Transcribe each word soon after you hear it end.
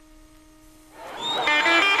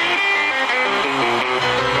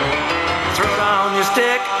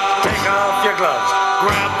gloves.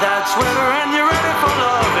 Grab that sweater and you're ready for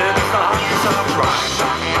love. It's the hockey sock rock.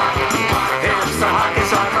 It's the hockey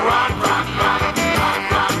sock rock.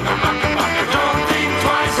 Don't think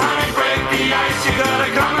twice, honey, break the ice. You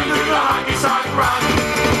gotta come and do the hockey sock rock.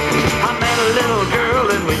 I met a little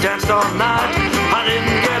girl and we danced all night. I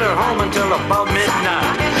didn't get her home until about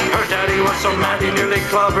midnight. Her daddy was so mad he nearly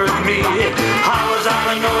clobbered me. How was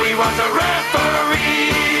I to know he was a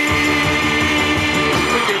referee?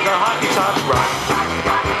 We did the hockey sock rock.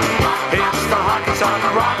 It's the hockey sock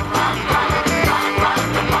rock.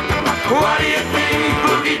 What do you think?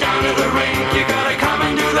 Boogie down to the rink. You gotta come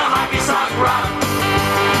and do the hockey sock rock.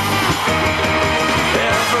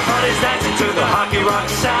 Everybody's dancing to the hockey rock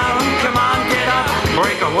sound. Come on, get up,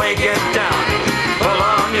 break away, get down. Pull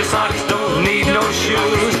on your socks, don't need no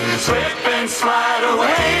shoes. Slip and slide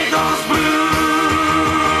away those blues.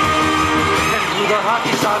 And do the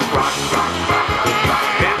hockey sock rock.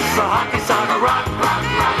 It's the hockey sock rock.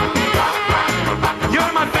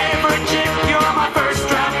 You're my favorite chick, you're my first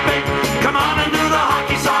draft pick. Come on and do the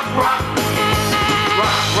hockey sock rock.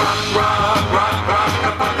 Rock, rock, rock, rock, rock,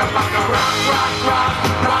 rock, rock, rock, rock,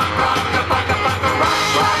 rock, rock, rock, rock, rock, rock, rock, rock, rock,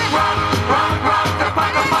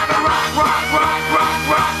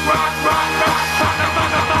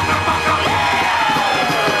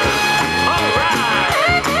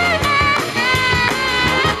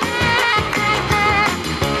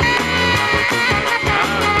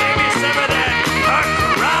 rock,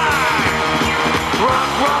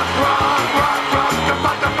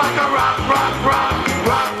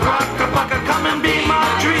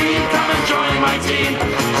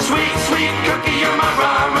 sweet, sweet cookie, you're my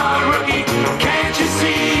rah-rah rookie. Can't you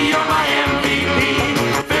see you're my MVP?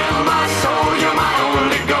 Fill my soul, you're my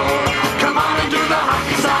only goal. Come on and do the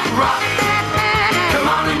hockey sock rock. Come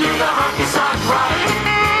on and do the hockey sock rock.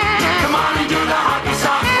 Come on and do the hockey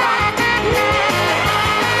sock rock.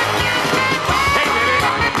 Hey, baby,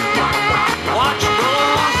 watch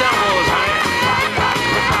those elbows, honey.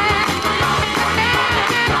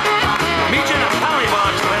 Meet you in a poly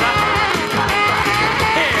box later.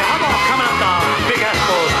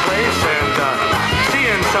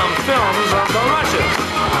 Some films of the Russians.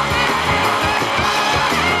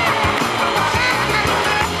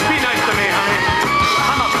 Be nice to me, honey.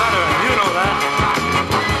 I'm a veteran, you know that.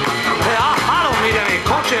 Hey, I don't need any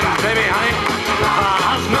coaching, baby, honey.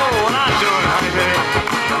 I just know what I'm doing, honey, baby.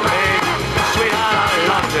 Hey, sweetheart, I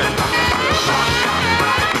loved it.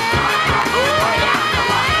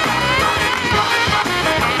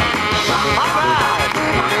 All right.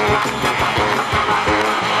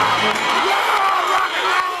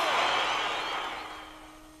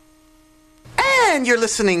 And you're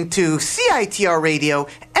listening to CITR Radio,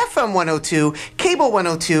 FM 102, Cable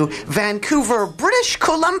 102, Vancouver, British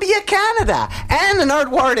Columbia, Canada, and the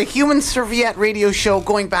Nardwuar, a human serviette radio show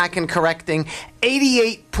going back and correcting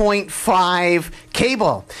 88.5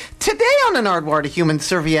 cable. Today on the Nardwuar, a human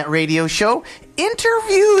serviette radio show,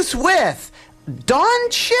 interviews with Don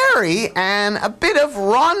Cherry and a bit of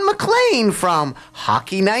Ron McLean from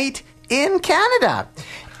Hockey Night in Canada.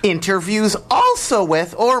 Interviews also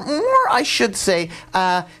with, or more I should say,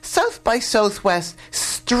 South by Southwest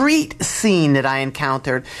street scene that I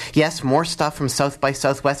encountered. Yes, more stuff from South by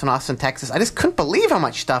Southwest in Austin, Texas. I just couldn't believe how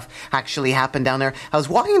much stuff actually happened down there. I was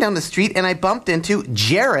walking down the street and I bumped into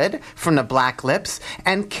Jared from the Black Lips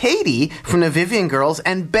and Katy from the Vivian Girls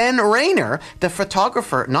and Ben Rayner, the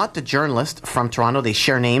photographer, not the journalist, from Toronto. They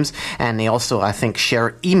share names and they also, I think,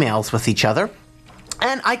 share emails with each other.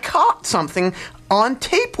 And I caught something on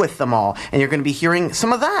tape with them all, and you're going to be hearing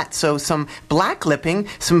some of that. So some black lipping,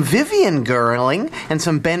 some Vivian girling, and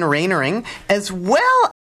some Ben Raynering, as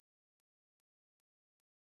well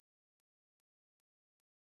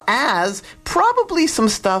as probably some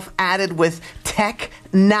stuff added with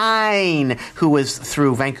N9ne, who was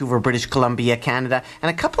through Vancouver, British Columbia, Canada, and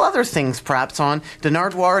a couple other things perhaps on the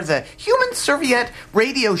Nardwuar, the Human Serviette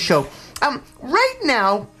radio show. Right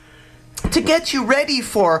now, to get you ready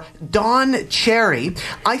for Don Cherry,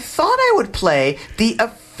 I thought I would play the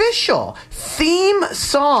official theme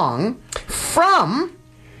song from,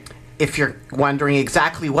 if you're wondering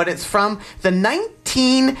exactly what it's from, the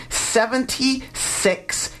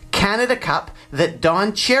 1976 Canada Cup that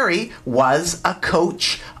Don Cherry was a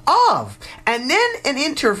coach of. And then an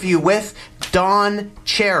interview with Don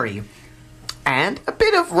Cherry. And a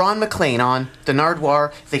bit of Ron McLean on the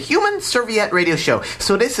Nardwuar, the Human Serviette radio show.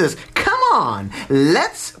 So this is Come On,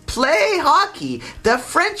 Let's Play Hockey, the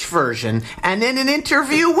French version. And then an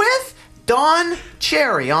interview with Don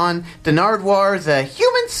Cherry on the Nardwuar, the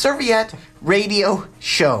Human Serviette radio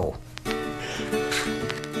show.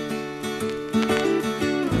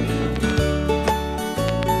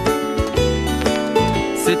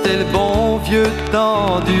 C'était le bon vieux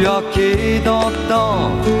temps du hockey d'antan.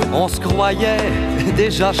 On se croyait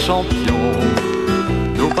déjà champion.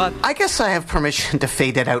 I guess I have permission to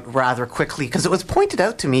fade it out rather quickly because it was pointed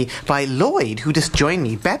out to me by Lloyd, who just joined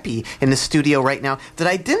me, Beppy, in the studio right now, that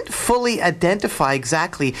I didn't fully identify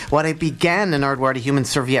exactly what I began the Nardwuar, the Human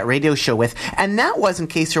Serviette radio show with. And that was, in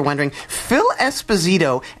case you're wondering, Phil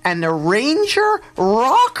Esposito and the Ranger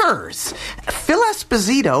Rockers. Phil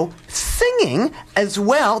Esposito singing as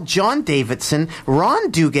well, John Davidson,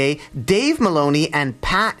 Ron Duguay, Dave Maloney, and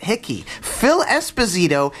Pat Hickey. Phil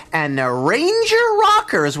Esposito and the Ranger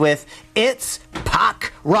Rockers with It's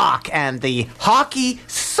Puck Rock and the Hockey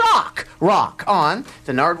Sock Rock on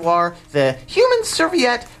the Nardwuar, the Human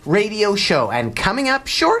Serviette radio show. And coming up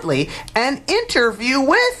shortly, an interview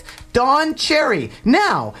with Don Cherry.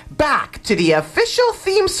 Now, back to the official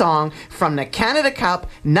theme song from the Canada Cup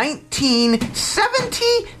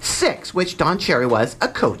 1976, which Don Cherry was a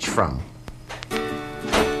coach from.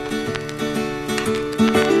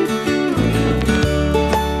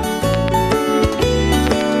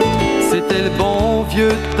 C'était le bon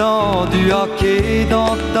vieux temps du hockey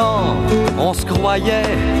d'antan. On se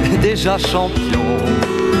croyait déjà champion.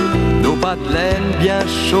 Nos pas de laine bien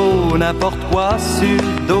chauds, n'importe quoi sur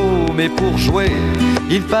le dos. Mais pour jouer,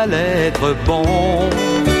 il fallait être bon.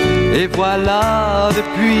 Et voilà,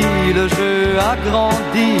 depuis le jeu a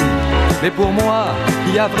grandi. Mais pour moi,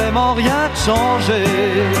 il n'y a vraiment rien de changé.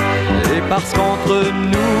 Et parce qu'entre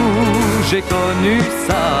nous, j'ai connu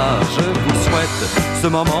ça, je vous souhaite ce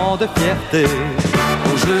moment de fierté.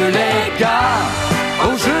 Au jeu les gars,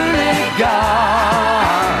 au jeu les gars,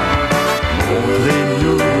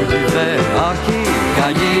 montrez-nous du vrai hockey.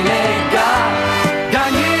 Gagnez les gars,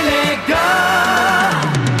 gagnez les gars.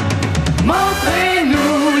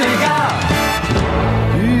 Montrez-nous les gars,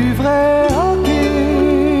 du vrai hockey.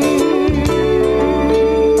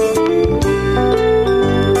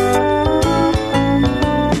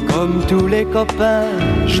 Comme tous les copains,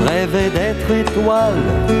 je rêvais d'être étoile,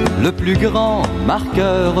 le plus grand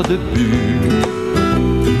marqueur de but.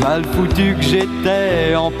 Mal foutu que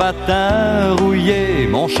j'étais en patin rouillé,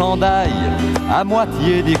 mon chandail à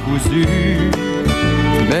moitié décousu.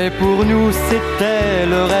 Mais pour nous c'était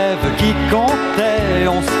le rêve qui comptait,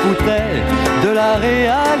 on se foutait de la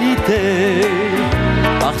réalité.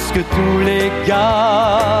 Parce que tous les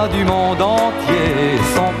gars du monde entier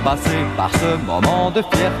sont passés par ce moment de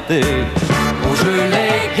fierté. Au jeu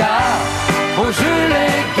les gars, au jeu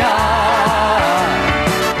les gars,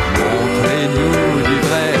 montrez-nous du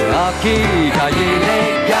vrai hockey. Gagnez les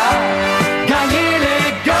gars, gagnez les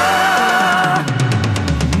gars.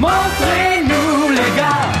 Montrez-nous les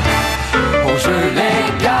gars, au jeu les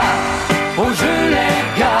gars, au jeu les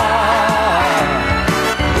gars.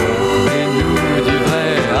 Montrez-nous du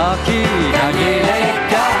vrai hockey. Gagnez les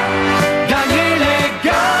gars, gagnez les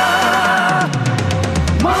gars.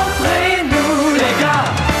 Montrez-nous les gars,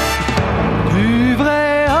 du vrai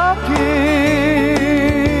hockey.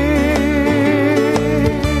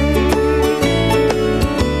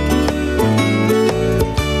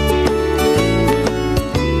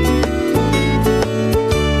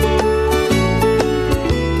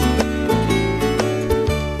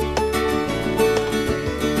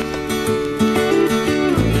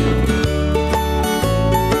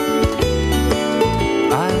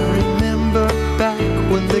 I remember back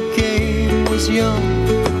when the game was young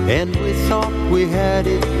and we thought we had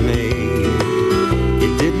it made.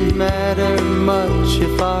 It didn't matter much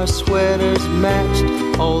if our sweaters matched.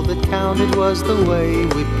 All that counted was the way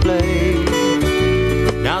we played.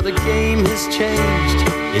 Now the game has changed,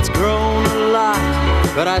 it's grown a lot,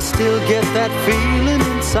 but I still get that feeling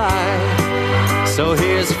inside. So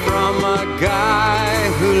here's from a guy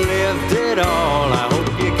who lived it all. I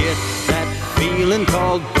hope you get that feeling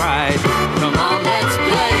called pride. Come on, let's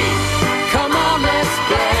play. Come on, let's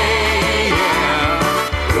play. Yeah.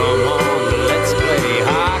 Come on, let's play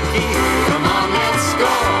hockey. Come on, let's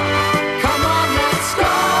score. Come on, let's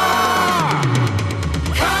score.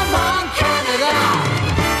 Come on, Canada.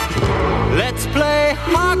 Let's play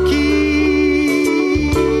hockey.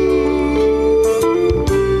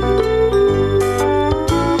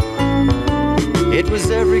 It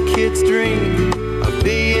was every kid's dream of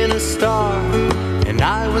being a star, and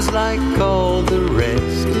I was like all the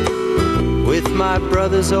rest. With my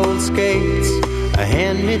brother's old skates, a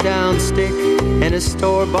hand-me-down stick, and a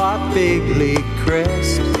store-bought big league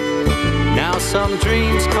crest. Now some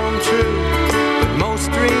dreams come true, but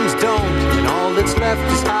most dreams don't, and all that's left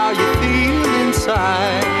is how you feel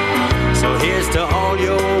inside. So here's to all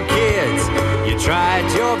your kids, you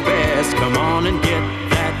tried your best. Come on and get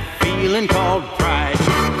that feeling called pride.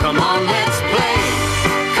 Come on, let's play.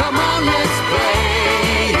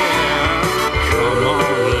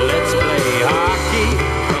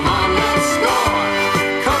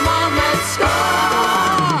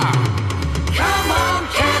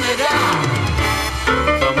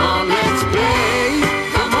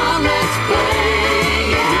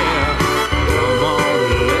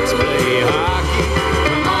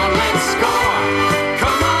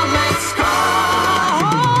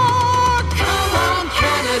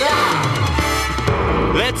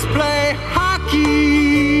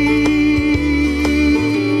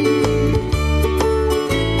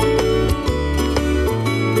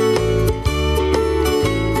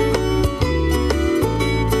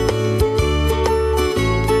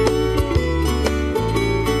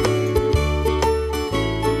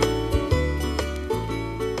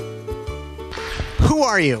 Who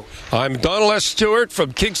are you? I'm Donald S. Stewart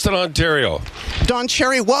from Kingston, Ontario. Don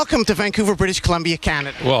Cherry, welcome to Vancouver, British Columbia,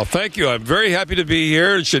 Canada. Well, thank you. I'm very happy to be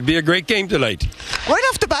here. It should be a great game tonight. Right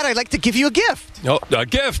off the bat, I'd like to give you a gift. Oh, a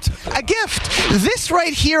gift. A gift. This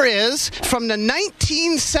right here is from the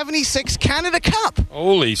 1976 Canada Cup.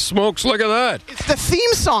 Holy smokes, look at that. It's the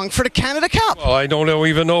theme song for the Canada Cup. Well, I don't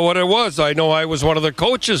even know what it was. I know I was one of the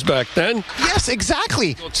coaches back then. Yes,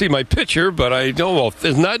 exactly. Don't see my picture, but I know. Well,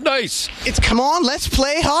 isn't that nice? It's Come On, Let's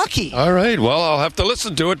Play Hockey. All right. Well, I'll have to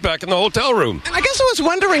listen to it back in the hotel room. And I guess I was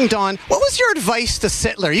wondering, Don, what was your advice to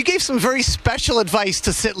Sittler? You gave some very special advice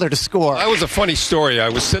to Sittler to score. That was a funny story. I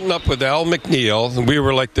was sitting up with Al McNeil, and we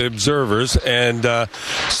were like the observers, and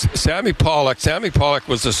Sammy Pollock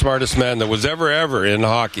was the smartest man that was ever in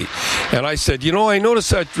hockey. And I said, I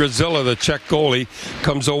noticed that Drazilla, the Czech goalie,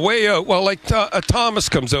 comes a way out. Well, like Thomas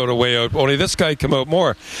comes out a way out, only this guy come out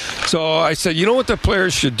more. So I said, you know what the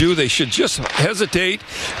players should do? They should just hesitate,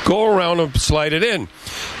 go around and slide it in.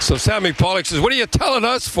 So Sammy Pollock says, what are you telling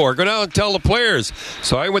us for? Go down and tell the players.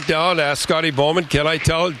 So I went down, asked Scotty Bowman, can I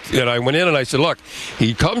tell it? And I went in and I said, look,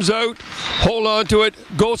 he comes out, hold on to it,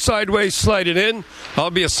 go sideways, slide it in.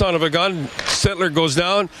 I'll be a son of a gun. Sittler goes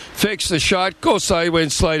down, fakes the shot, goes sideways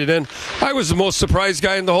and slide it in. I was the most surprised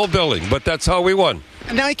guy in the whole building, but that's how we won.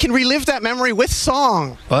 And now I can relive that memory with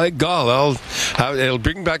song. By God, it'll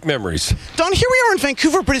bring back memories. Don, here we are in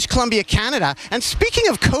Vancouver, British Columbia, Canada. And speaking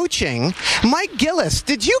of coaching, Mike Gillis.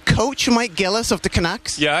 Did you coach Mike Gillis of the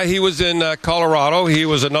Canucks? Yeah, he was in Colorado. He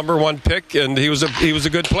was a number one pick, and he was a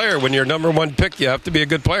good player. When you're number one pick, you have to be a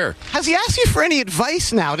good player. Has he asked you for any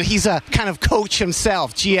advice now that he's a kind of coach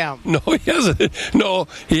himself, GM? No, he hasn't. No,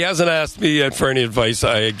 he hasn't asked me yet for any advice.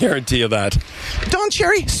 I guarantee you that. Don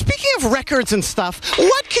Cherry, speaking of records and stuff,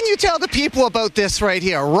 what can you tell the people about this right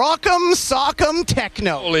here? Rock'em, sock'em,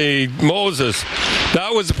 techno. Holy Moses.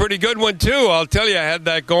 That was a pretty good one, too. I'll tell you, I had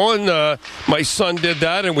that going. My son did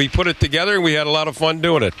that, and we put it together, and we had a lot of fun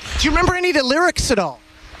doing it. Do you remember any of the lyrics at all?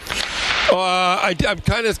 I'm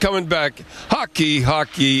kind of coming back. Hockey,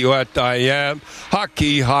 hockey, what I am.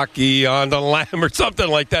 Hockey, hockey on the lamb, or something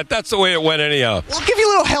like that. That's the way it went anyhow. We'll give you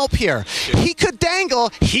a little help here. He could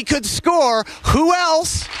dangle. He could score. Who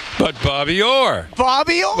else? But Bobby Orr.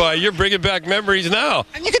 Bobby Orr? Well, you're bringing back memories now.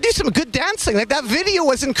 And you could do some good dancing. Like, that video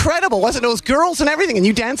was incredible. Wasn't it? Those girls and everything. And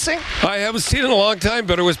you dancing? I haven't seen it in a long time,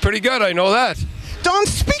 but it was pretty good. I know that. Don,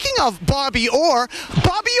 speaking of Bobby Orr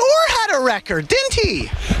had a record, didn't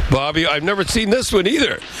he? Bobby, I've never seen this one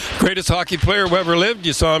either. Greatest hockey player who ever lived.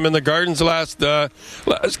 You saw him in the Gardens last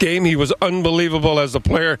game. He was unbelievable as a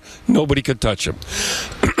player. Nobody could touch him.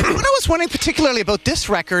 What I was wondering particularly about this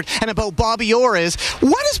record and about Bobby Orr is,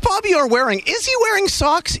 what is Bobby Orr wearing? Is he wearing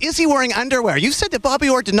socks? Is he wearing underwear? You said that Bobby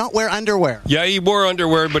Orr did not wear underwear. Yeah, he wore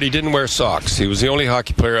underwear, but he didn't wear socks. He was the only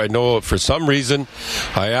hockey player I know. For some reason,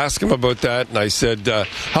 I asked him about that, and I said,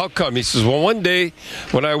 how come? He says, well, one day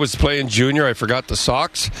when I was playing junior, I forgot the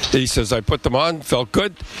socks. He says, I put them on, felt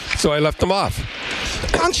good, so I left them off.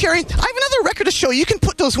 Don Cherry, I have another record to show you. You can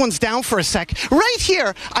put those ones down for a sec. Right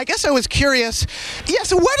here, I guess I was curious. Yeah,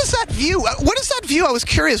 so what is that view? What is that view? I was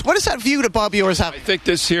curious. What is that view that Bobby Orr's having? I think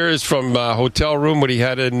this here is from a hotel room what he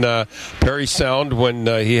had in Parry Sound when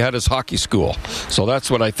he had his hockey school. So that's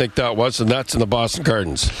what I think that was, and that's in the Boston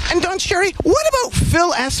Gardens. And Don Cherry, what about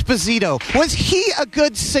Phil Esposito? Was he a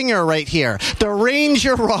good singer right here? The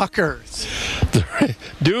Ranger Rockers.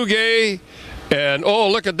 Duguay, and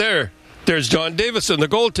look at there. There's John Davison, the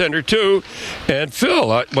goaltender, too. And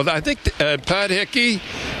Phil, I think Pat Hickey,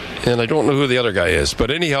 and I don't know who the other guy is.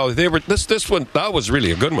 But anyhow, they were this one, that was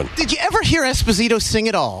really a good one. Did you ever hear Esposito sing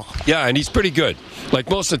at all? Yeah, and he's pretty good. Like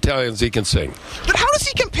most Italians, he can sing. But how does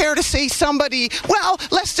he compare to, say, somebody, well,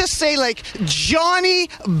 let's just say like Johnny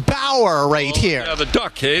Bauer right here? Yeah, the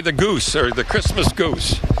duck, hey? The goose, or the Christmas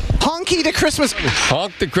goose. Honky the Christmas goose.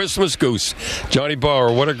 Honk the Christmas goose. Johnny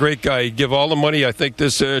Bauer, what a great guy. He'd give all the money, I think,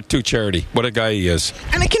 this to charity. What a guy he is.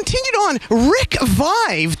 And it continued on. Rick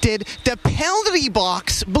Vive did the Penalty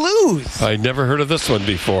Box Blues. I never heard of this one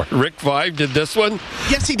before. Rick Vive did this one?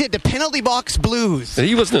 Yes, he did. The Penalty Box Blues.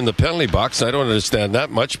 He wasn't in the penalty box. I don't understand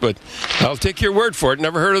that much, but I'll take your word for it.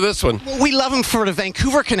 Never heard of this one. Well, we love him for the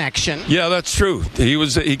Vancouver connection. Yeah, that's true. He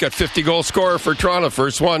got 50-goal scorer for Toronto,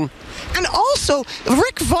 first one. And also,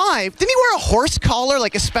 Rick Vive, didn't he wear a horse collar,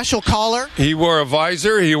 like a special collar? He wore a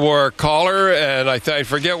visor, he wore a collar, and I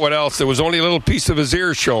forget what else. There was only a little piece of his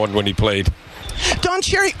ear showing when he played. Don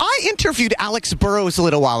Cherry, I interviewed Alex Burrows a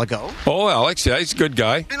little while ago. Oh, Alex, yeah, he's a good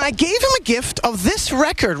guy. And I gave him a gift of this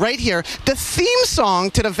record right here, the theme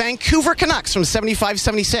song to the Vancouver Canucks from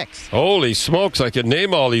 75-76. Holy smokes, I could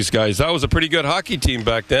name all these guys. That was a pretty good hockey team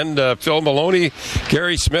back then. Phil Maloney,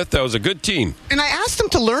 Gary Smith, that was a good team. And I asked him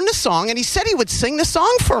to learn the song, and he said he would sing the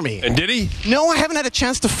song for me. And did he? No, I haven't had a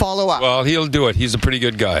chance to follow up. Well, he'll do it. He's a pretty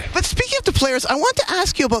good guy. But speaking of the players, I want to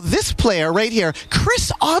ask you about this player right here,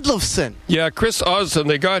 Chris Odlofsson. Yeah, Chris Odlofsson,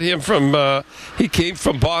 they got him from, he came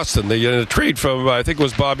from Boston. They got a trade from, I think it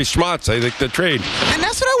was Bobby Schmatz, I think the trade. And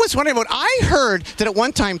that's what I was wondering about. I heard that at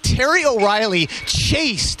one time Terry O'Reilly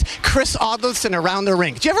chased Chris Odlofsson around the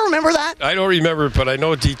rink. Do you ever remember that? I don't remember it, but I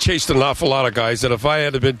know he chased an awful lot of guys, and if I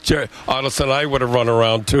had been Odlofsson, I would have run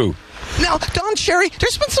around too. Now, Don Cherry,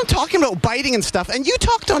 there's been some talking about biting and stuff, and you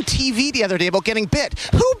talked on TV the other day about getting bit.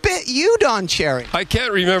 Who bit you, Don Cherry? I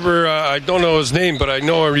can't remember. I don't know his name, but I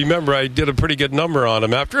remember I did a pretty good number on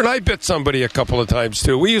him after, and I bit somebody a couple of times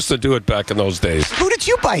too. We used to do it back in those days. Who did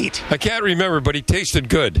you bite? I can't remember, but he tasted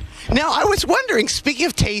good. Now, I was wondering, speaking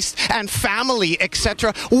of taste and family,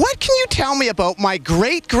 etc., what can you tell me about my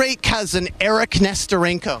great-great cousin, Eric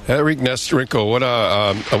Nestorenko? Eric Nestorenko,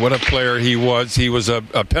 what a player he was. He was a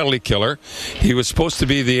penalty killer. He was supposed to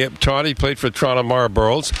be he played for Toronto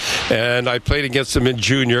Marlboros, and I played against him in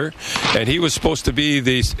junior, and he was supposed to be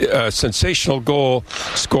the sensational goal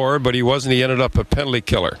scorer, but he wasn't. He ended up a penalty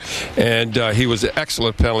killer, and he was an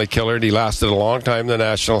excellent penalty killer, and he lasted a long time in the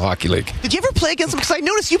National Hockey League. Did you ever play against him? Because I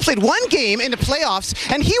noticed you played one game in the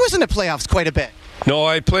playoffs, and he was in the playoffs quite a bit. No,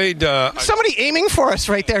 I played... Somebody aiming for us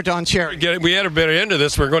right there, Don Cherry. We had a better end of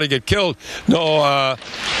this. We're going to get killed. No, I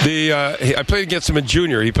played against him in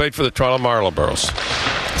junior. He played for the Toronto Marlboros.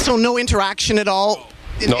 So no interaction at all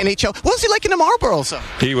in the NHL. What was he like in the Marlboros,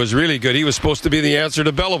 though? He was really good. He was supposed to be the answer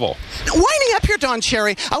to Belleville. Winding up here, Don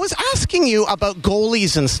Cherry, I was asking you about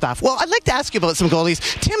goalies and stuff. Well, I'd like to ask you about some goalies.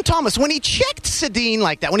 Tim Thomas, when he checked Sedin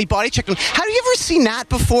like that, when he body checked him, have you ever seen that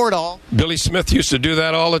before at all? Billy Smith used to do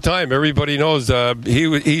that all the time. Everybody knows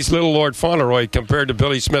he's little Lord Fauntleroy compared to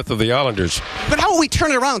Billy Smith of the Islanders. But how about we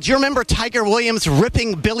turn it around? Do you remember Tiger Williams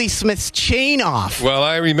ripping Billy Smith's chain off? Well,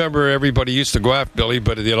 I remember everybody used to go after Billy,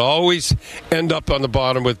 but they'd always end up on the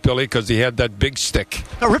bottom with Billy because he had that big stick.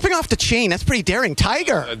 Now, ripping off the chain, that's pretty daring.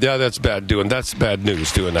 Tiger. Yeah, that's bad doing. That's bad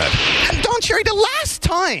news doing that. And Don Cherry, the last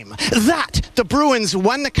time that the Bruins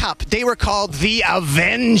won the cup, they were called the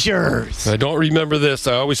Avengers. I don't remember this.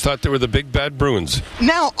 I always thought they were the big bad Bruins.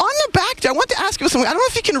 Now, on the back there, I want to ask you something. I don't know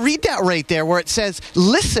if you can read that right there where it says,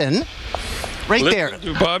 listen... Right there.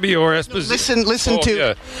 To Bobby or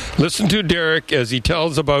Esposito. Listen to Derek as he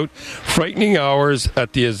tells about frightening hours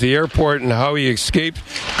at the airport and how he escaped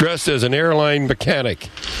dressed as an airline mechanic.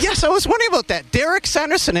 Yes, I was wondering about that. Derek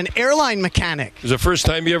Sanderson, an airline mechanic. It was the first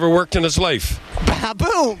time he ever worked in his life.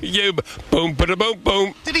 Ba-boom. Yeah, boom, ba-da-boom,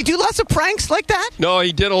 boom. Did he do lots of pranks like that? No,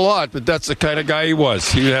 he did a lot, but that's the kind of guy he was.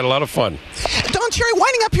 He had a lot of fun. Don Cherry,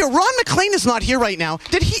 winding up here, Ron MacLean is not here right now.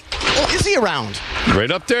 Is he around?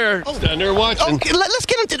 Right up there. Stand there watching. Okay, let's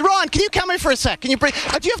get him to Ron. Can you come in for a sec? Can you bring?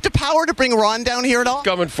 Do you have the power to bring Ron down here at all?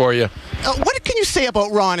 Coming for you. What can you say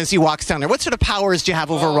about Ron as he walks down there? What sort of powers do you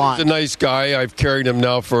have over Ron? He's a nice guy. I've carried him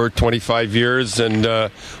now for 25 years, and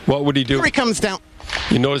what would he do? Here he comes down.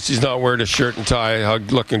 You notice he's not wearing a shirt and tie,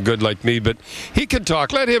 looking good like me, but he can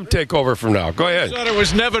talk. Let him take over from now. Go ahead. He thought it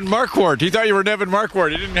was Nevin Marquardt. He thought you were Nevin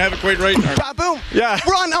Marquardt. He didn't have it quite right. Ba-boom. Yeah.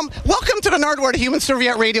 Ron, welcome to the Nardwuar, the Human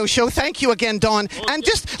Serviette Radio Show. Thank you again, Don. And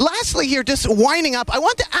just lastly here, just winding up, I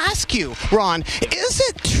want to ask you, Ron, is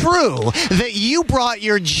it true that you brought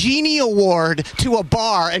your Genie Award to a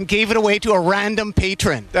bar and gave it away to a random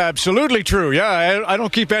patron? Absolutely true. Yeah, I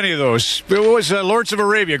don't keep any of those. It was Lawrence of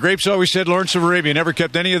Arabia. Grapes always said Lawrence of Arabia. Never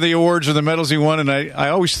kept any of the awards or the medals he won, and I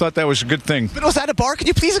always thought that was a good thing. But was that a bar? Could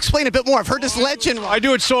you please explain a bit more? I've heard this legend. I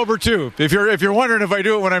do it sober too. If you're wondering if I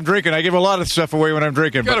do it when I'm drinking, I give a lot of stuff away when I'm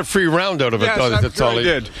drinking. Got a free round out of it, though. That's all he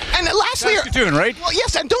did. And lastly, that's doing right. Well,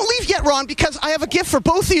 yes, and don't leave yet, Ron, because I have a gift for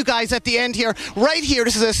both of you guys at the end here, right here.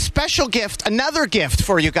 This is a special gift, another gift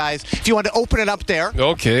for you guys. If you want to open it up there,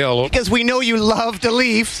 okay, I'll open. Because we know you love the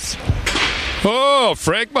Leafs. Oh,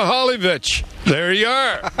 Frank Mihaljevic. There you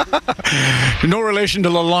are. No relation to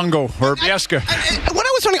Luongo or Biesca. What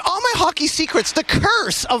I was wondering, all my hockey secrets, the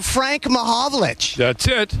curse of Frank Mihaljevic. That's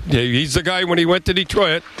it. He's the guy when he went to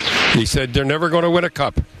Detroit. He said they're never going to win a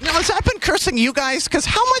cup. Now, has that been cursing you guys? Because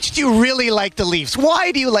how much do you really like the Leafs?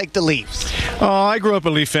 Why do you like the Leafs? I grew up a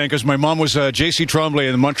Leaf fan because my mom was J.C. Tremblay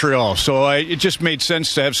in Montreal. So it just made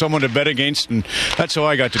sense to have someone to bet against, and that's how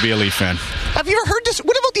I got to be a Leaf fan. Have you ever heard this?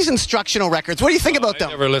 What about about these instructional records? What do you think about them?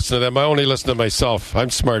 I never listen to them. I only listen to myself. I'm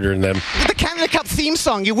smarter than them. The Canada Cup theme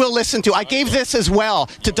song you will listen to. I gave this as well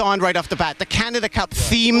to Don right off the bat. The Canada Cup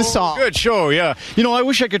theme song. Good show, yeah. You know, I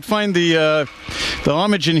wish I could find the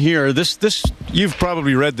homage in here. This you've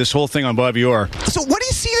probably read this whole thing on Bobby Orr. So what do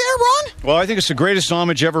you see there, Ron? Well, I think it's the greatest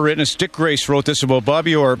homage ever written. It's Dick Grace wrote this about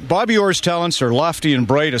Bobby Orr. Bobby Orr's talents are lofty and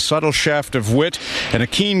bright, a subtle shaft of wit, and a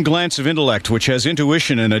keen glance of intellect, which has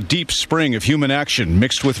intuition and a deep spring of human action,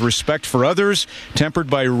 mixed with respect for others, tempered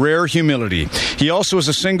by rare humility. He also has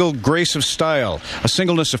a single grace of style, a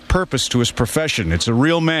singleness of purpose to his profession. It's a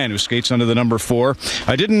real man who skates under the number 4.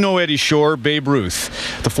 I didn't know Eddie Shore, Babe Ruth,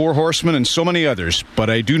 the Four Horsemen, and so many others, but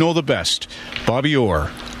I do know the best. Bobby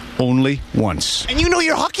Orr. Only once. And you know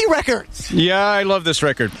your hockey records. Yeah, I love this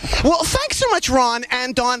record. Well, thanks so much, Ron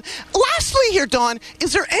and Don. Lastly here, Don,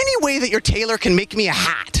 is there any way that your tailor can make me a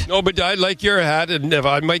hat? No, but I like your hat, and if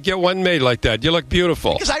I might get one made like that. You look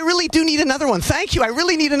beautiful. Because I really do need another one. Thank you. I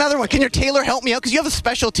really need another one. Can your tailor help me out? Because you have a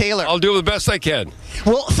special tailor. I'll do the best I can.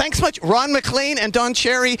 Well, thanks much, Ron McLean and Don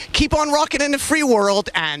Cherry. Keep on rocking in the free world,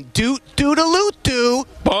 and doot-doodaloo-doo.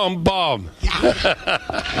 Bomb, bomb.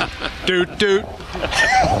 Doot, doot.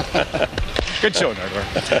 Good show, Nardwuar.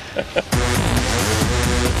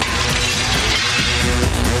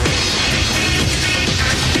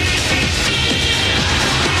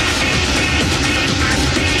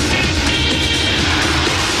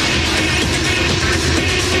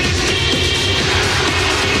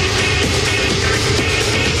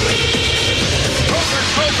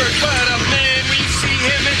 What a man, we see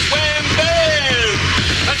him as wham bam.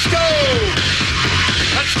 Let's go.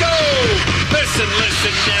 Let's go. Listen,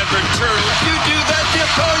 listen, never turtle. If you do that,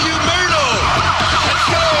 they'll call you Myrtle. Let's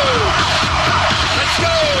go. Let's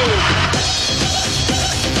go.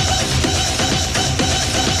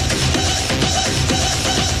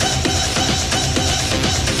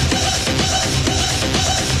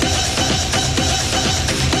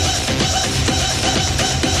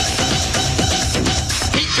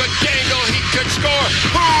 Score.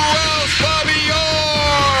 Who else? Bobby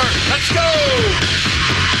Orr. Let's go.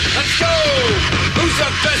 Let's go. Who's the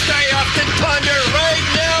best? I often ponder. Right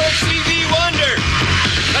now it's Stevie Wonder.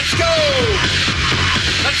 Let's go.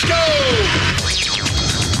 Let's go.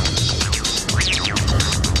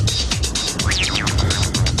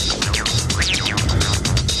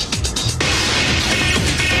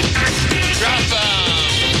 Drop 'em.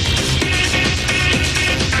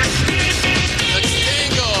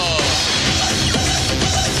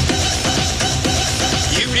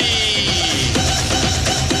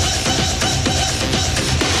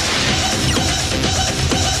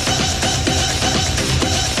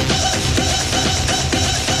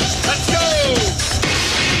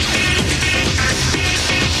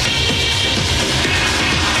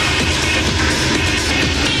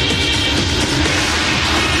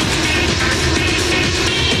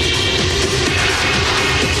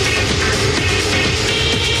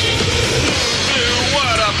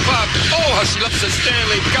 She loves the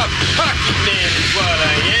Stanley Cup. Hockey man is what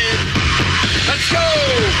I am. Let's go.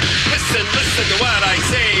 Listen, listen to what I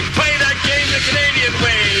say. Play that game the Canadian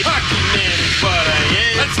way. Hockey man is what I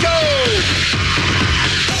am. Let's go.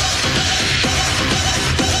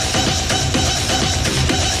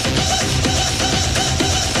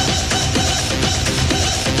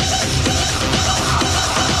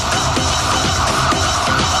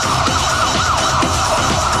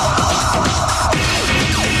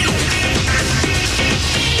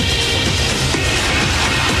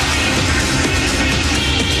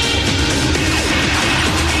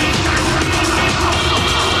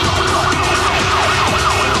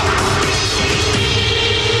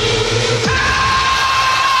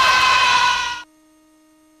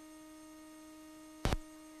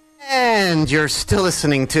 And you're still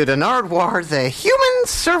listening to the Nardwuar, the Human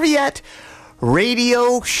Serviette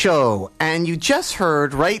radio show. And you just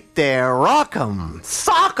heard right there, Rock'em,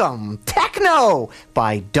 Sock'em, Techno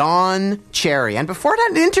by Don Cherry. And before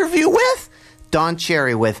that, an interview with Don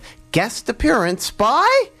Cherry with guest appearance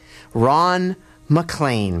by Ron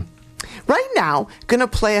McLean. Right now, gonna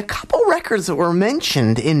play a couple records that were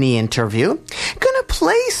mentioned in the interview. Gonna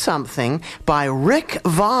play something by Rick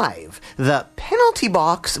Vive, the Penalty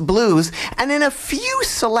Box Blues, and then a few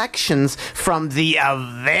selections from the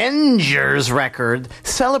Avengers record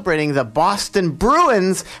celebrating the Boston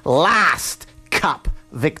Bruins' last Cup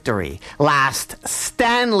victory, last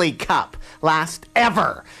Stanley Cup, last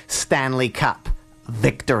ever Stanley Cup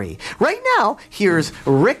victory. Right now, here's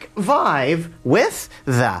Rick Vive with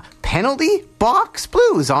the Penalty Box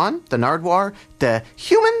Blues on the Nardwuar, the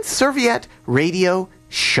Human Serviette radio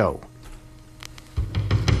show.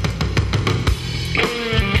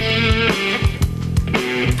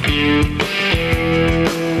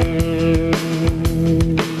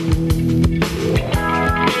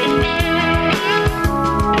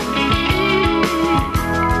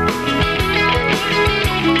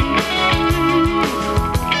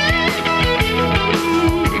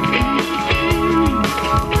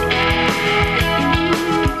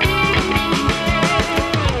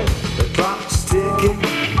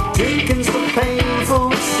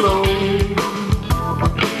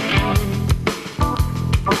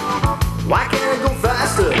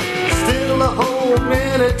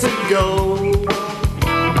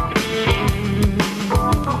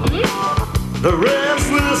 The refs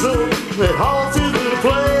whistle that halted the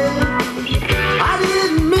play. I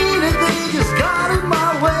didn't mean it, they just got in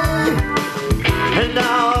my way. And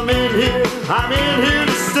now I'm in here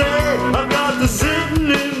to stay. I've got the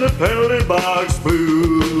sitting in the penalty box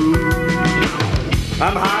blue.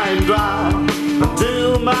 I'm high and dry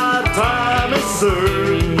until my time is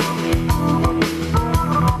served.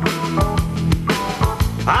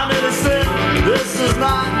 I'm innocent, this is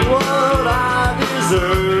not what I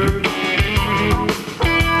deserve.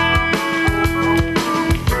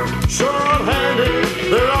 Short-handed,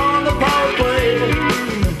 they're on the power play.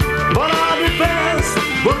 But our defense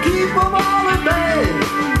will keep them all at bay.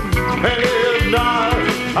 And if not,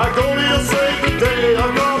 I go to save the day.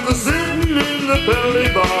 I've got the sitting in the penalty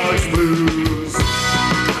box blues.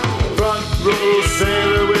 Front row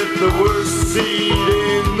center with the worst seat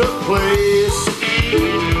in the place.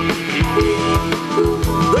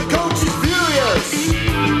 The coach is furious.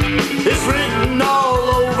 It's written all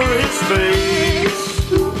over his face.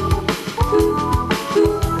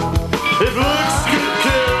 If looks could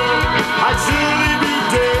kill, I'd surely be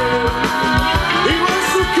dead. He was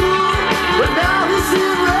so cool, but now he's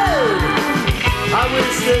in red. I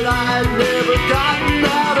wish that I'd never gotten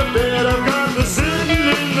out of bed. I've got the sitting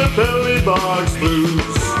in the penalty box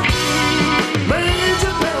blues.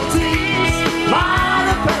 Major penalties,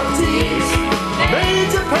 minor penalties.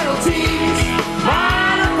 Major penalties,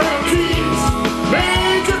 minor penalties.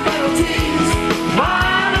 Major penalties,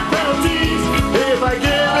 minor penalties. If I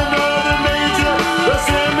get another major, they'll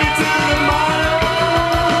send me to the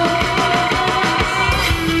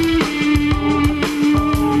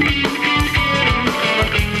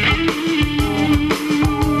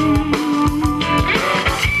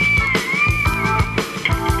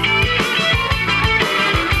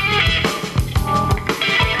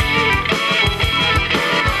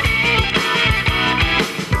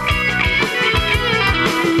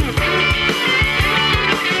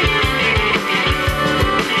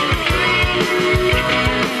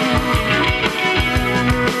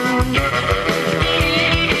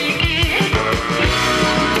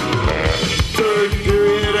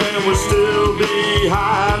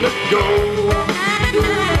behind the goal.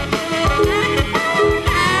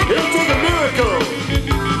 It'll take a miracle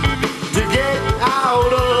to get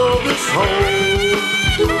out of this hole.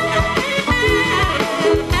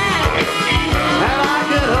 And I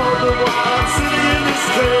can't help it while I'm sitting in this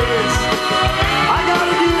cage. I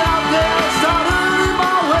gotta get out there and start earning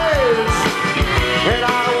my wage. And I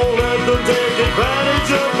won't let them take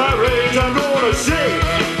advantage of my rage. I'm gonna shake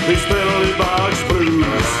these penalty box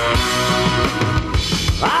blues.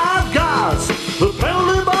 I've got the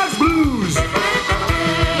penalty box blues.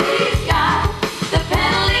 He's got the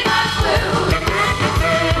penalty box blues.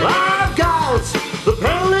 I've got the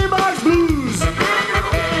penalty box blues.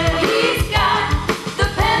 He's got the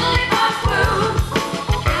penalty box blues.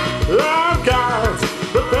 I've got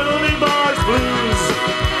the penalty box blues.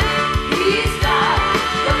 He's got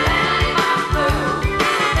the penalty box blues.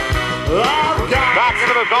 I've got. Back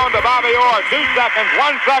into the zone to Bobby Orr. 2 seconds,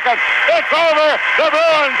 1 second. It's over. The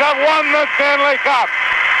Bruins have won the Stanley Cup.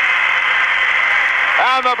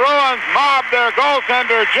 And the Bruins mobbed their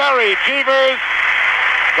goaltender, Jerry Cheevers.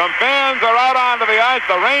 Some fans are out onto the ice.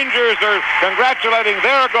 The Rangers are congratulating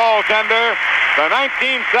their goaltender. The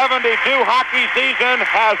 1972 hockey season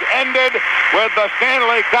has ended with the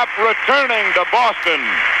Stanley Cup returning to Boston.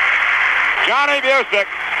 Johnny Busick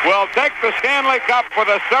will take the Stanley Cup for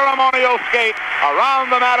the ceremonial skate around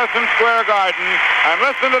the Madison Square Garden. And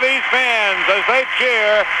listen to these fans as they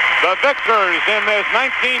cheer the victors in this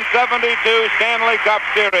 1972 Stanley Cup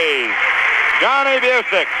Series. Johnny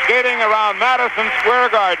Busick skating around Madison Square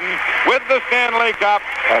Garden with the Stanley Cup,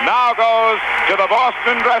 and now goes to the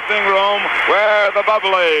Boston dressing room where the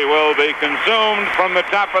bubbly will be consumed from the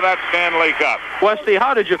top of that Stanley Cup. Westy,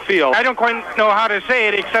 how did you feel? I don't quite know how to say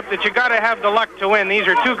it, except that you got to have the luck to win. These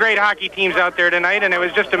are two great hockey teams out there tonight, and it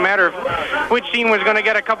was just a matter of which team was going to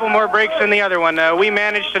get a couple more breaks than the other one. We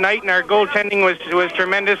managed tonight, and our goaltending was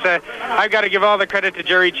tremendous. I've got to give all the credit to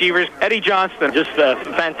Jerry Cheevers. Eddie Johnston. Just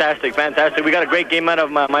fantastic. We got a great game out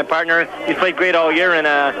of my partner. He's played great all year, and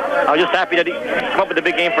I was just happy that he came up with a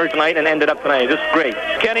big game for tonight and ended up tonight. Just great.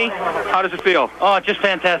 Kenny, how does it feel? Oh, just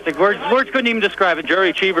fantastic. Words couldn't even describe it.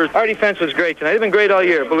 Jerry Cheevers. Our defense was great tonight. They've been great all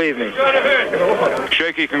year, believe me.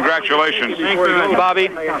 Shaky, congratulations. Bobby,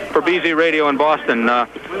 for BZ Radio in Boston,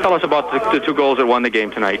 tell us about the two goals that won the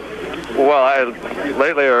game tonight. Well,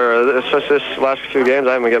 lately, or especially this last few games,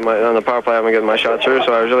 I haven't getting on the power play. I haven't getting my shot through.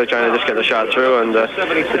 So I was really trying to just get the shot through, and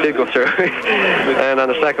it did go through. And on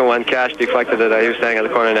the second one, Cash deflected it. He was standing at the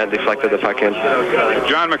corner net, deflected the puck in.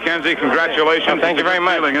 John McKenzie, congratulations. Thank you very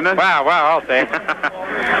much. Feeling, isn't it? Wow, I'll say.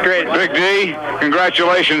 Great. Big D,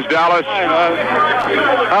 congratulations, Dallas.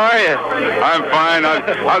 How are you? I'm fine.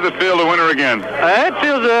 How's it feel to win her again? It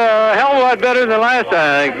feels a hell of a lot better than last time,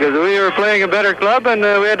 I think, because we were playing a better club, and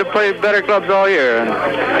we had to play better clubs all year. And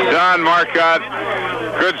Don Marcotte,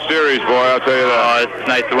 good series, boy, I'll tell you that. Oh, it's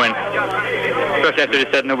nice to win. Especially after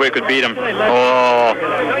they said nobody could beat them. Oh,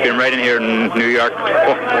 been right in here in New York.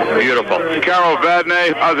 Oh, beautiful. Carol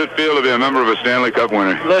Vadnais, how's it feel to be a member of a Stanley Cup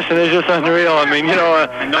winner? listen, it's just unreal. I mean, you know,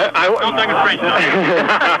 I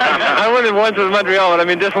won it once with Montreal, but I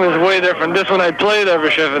mean, this one is way different. This one I played every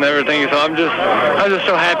shift and everything, so I'm just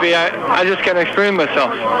so happy. I just can't explain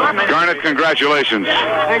myself. Garnet, congratulations.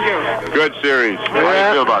 Thank you. Good series. How do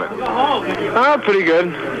you feel about it? Oh, pretty good.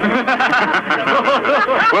 A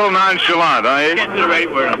little nonchalant, huh? Getting the right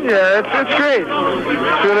word. Yeah, it's great.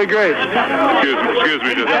 It's really great. Excuse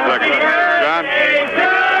me just a second. John?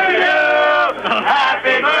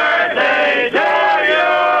 Happy birthday to you.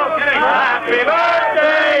 Happy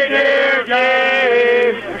birthday, dear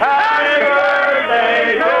James. Happy birthday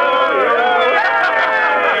to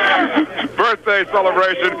you. Birthday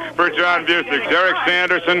celebration for John Busick. Derek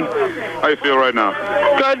Sanderson, how you feel right now?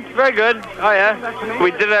 Good, very good. Oh, yeah.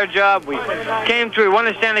 We did our job. We came through. We won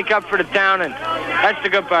the Stanley Cup for the town, and that's the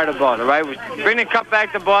good part about it, right? We bring the cup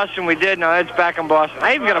back to Boston. We did. Now it's back in Boston.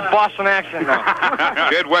 I even got a Boston accent now.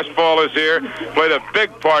 Ed Westfall is here. Played a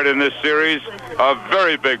big part in this series, a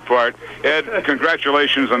very big part. Ed,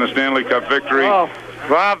 congratulations on the Stanley Cup victory. Oh,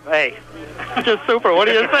 Rob, hey. Just super. What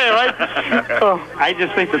do you say, right? Oh, I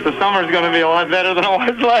just think that the summer's going to be a lot better than it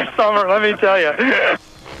was last summer, let me tell you.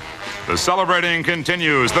 The celebrating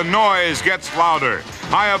continues. The noise gets louder.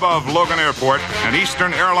 High above Logan Airport, an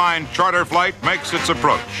Eastern Airline charter flight makes its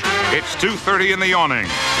approach. It's 2:30 in the yawning,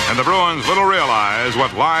 and the Bruins little realize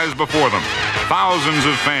what lies before them. Thousands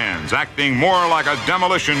of fans, acting more like a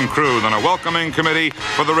demolition crew than a welcoming committee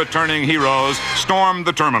for the returning heroes, stormed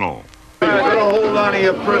the terminal. Put a hold on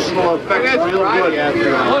your personal effects real good.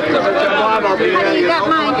 Bob, I'll be there. You got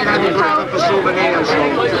mine. For souvenirs.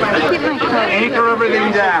 Anchor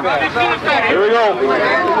everything down. Here we go.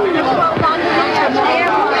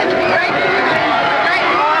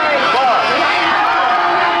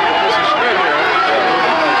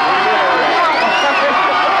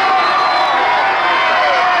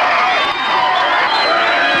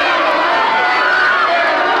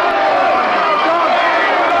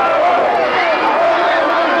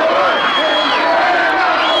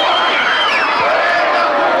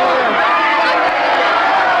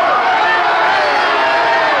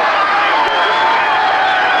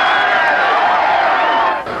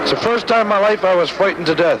 It's the first time in my life I was frightened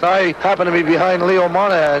to death. I happened to be behind Leo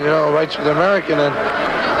Monahan, you know, writes for the American,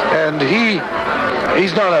 and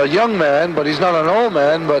he's not a young man, but he's not an old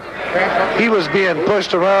man, but he was being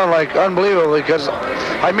pushed around like unbelievable because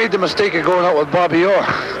I made the mistake of going out with Bobby Orr.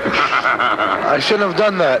 I shouldn't have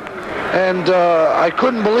done that. And I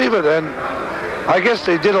couldn't believe it, and I guess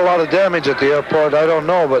they did a lot of damage at the airport, I don't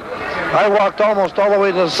know, but I walked almost all the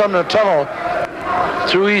way to the Sumner Tunnel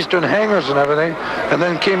through Eastern hangars and everything, and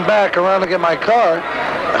then came back around to get my car,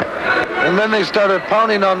 and then they started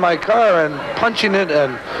pounding on my car and punching it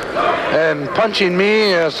and punching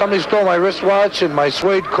me. Somebody stole my wristwatch and my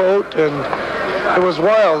suede coat, and it was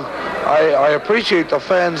wild. I appreciate the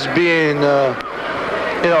fans being,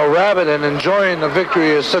 you know, rabid and enjoying the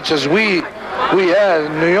victory such as we had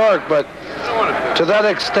in New York, but to that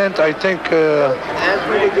extent, I think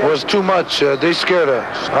was too much. They scared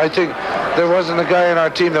us. I think there wasn't a guy in our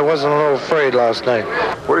team that wasn't a little afraid last night.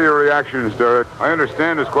 What are your reactions, Derek? I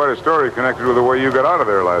understand there's quite a story connected with the way you got out of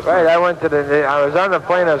there last night. Right, I was on the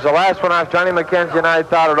plane. It was the last one off. Johnny McKenzie and I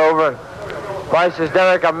thought it over. And I says,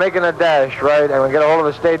 Derek, I'm making a dash, right? I'm going to get a hold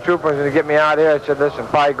of the state trooper who's going to get me out here. I said, listen,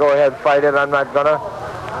 Pi, go ahead, fight it. I'm not going to.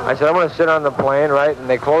 I said, I'm going to sit on the plane, right? And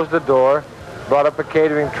they closed the door. Brought up a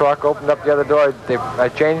catering truck, opened up the other door. I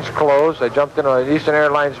changed clothes. I jumped into an Eastern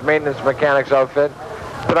Airlines maintenance mechanic's outfit,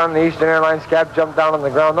 put on the Eastern Airlines cap, jumped down on the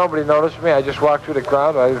ground. Nobody noticed me. I just walked through the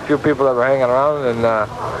crowd. I had a few people that were hanging around, and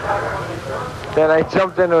then I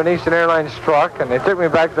jumped into an Eastern Airlines truck, and they took me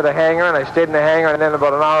back to the hangar, and I stayed in the hangar, and then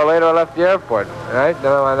about an hour later, I left the airport. Right?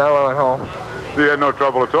 Then I went home. So you had no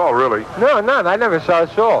trouble at all, really? No, none. I never saw a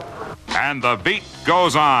soul. And the beat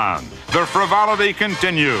goes on. The frivolity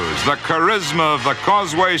continues. The charisma of the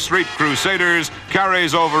Causeway Street Crusaders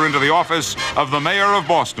carries over into the office of the mayor of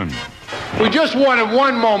Boston. We just wanted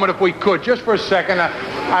one moment, if we could, just for a second.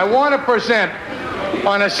 I want to present,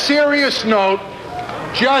 on a serious note,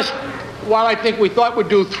 just what I think we thought we'd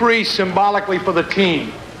do 3 symbolically for the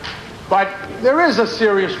team. But there is a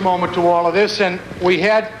serious moment to all of this, and we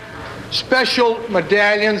had special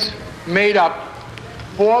medallions made up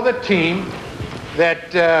for the team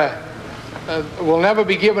that will never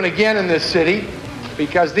be given again in this city,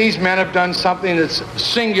 because these men have done something that's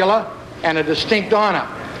singular and a distinct honor.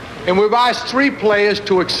 And we've asked 3 players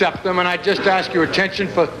to accept them, and I just ask your attention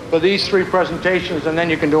for these 3 presentations, and then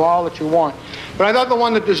you can do all that you want. But I thought the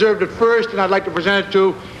one that deserved it first, and I'd like to present it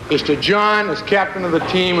to, is to John as captain of the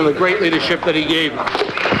team and the great leadership that he gave us.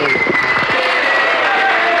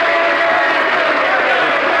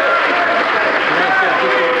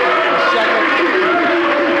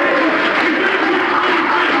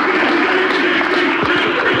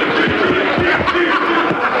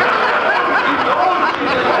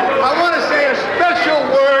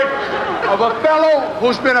 A fellow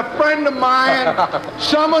who's been a friend of mine,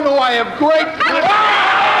 someone who I have great...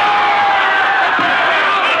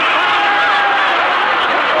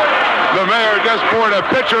 The mayor just poured a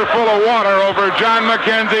pitcher full of water over John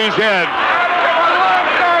McKenzie's head.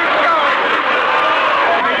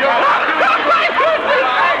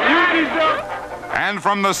 And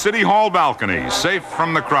from the City Hall balcony, safe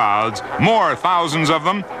from the crowds, more thousands of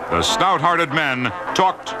them, the stout-hearted men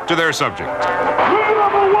talked to their subject.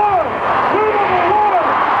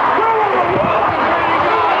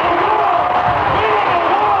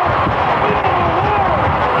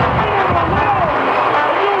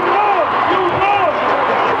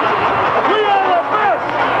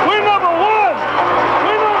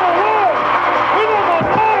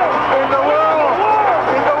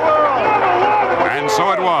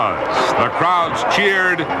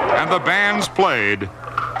 Cheered and the bands played,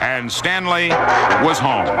 and Stanley was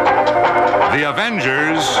home. The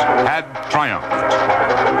Avengers had triumphed.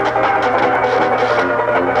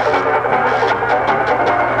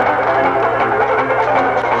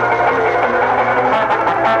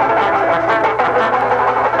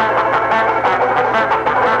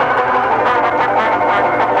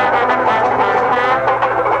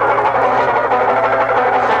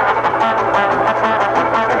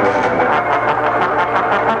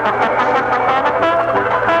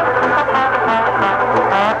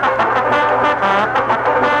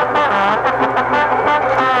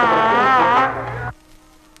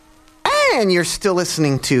 You're still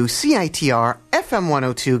listening to CITR FM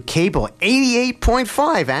 102, cable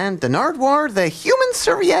 88.5, and the Nardwuar, the Human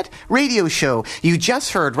Serviette radio show. You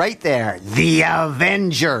just heard right there, the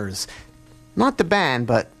Avengers. Not the band,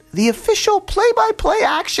 but the official play-by-play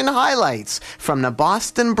action highlights from the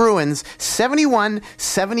Boston Bruins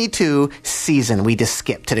 71-72 season. We just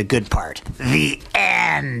skipped to the good part, the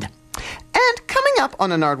end. And coming up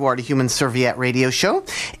on the Nardwuar, the Human Serviette radio show,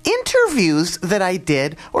 interviews that I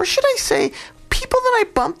did, or should I say, people that I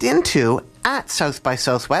bumped into at South by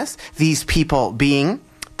Southwest. These people being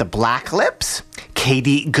the Black Lips,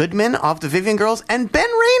 Katy Goodman of the Vivian Girls, and Ben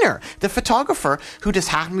Rayner, the photographer who just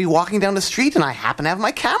happened to be walking down the street, and I happened to have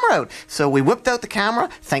my camera out. So we whipped out the camera,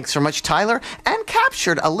 thanks so much Tyler, and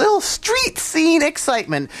captured a little street scene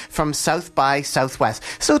excitement from South by Southwest.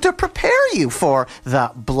 So to prepare you for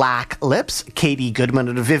the Black Lips, Katy Goodman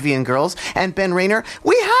of the Vivian Girls, and Ben Rayner,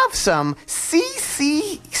 we have some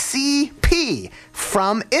CCCP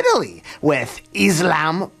from Italy with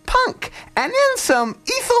Islam Punk, and then some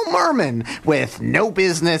Ethel Merman with No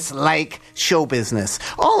Business Like Show Business.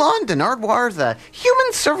 All on the Nardwuar, the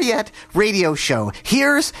Human Serviette radio show.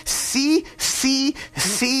 Here's CCCP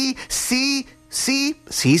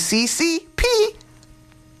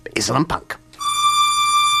Islam Punk.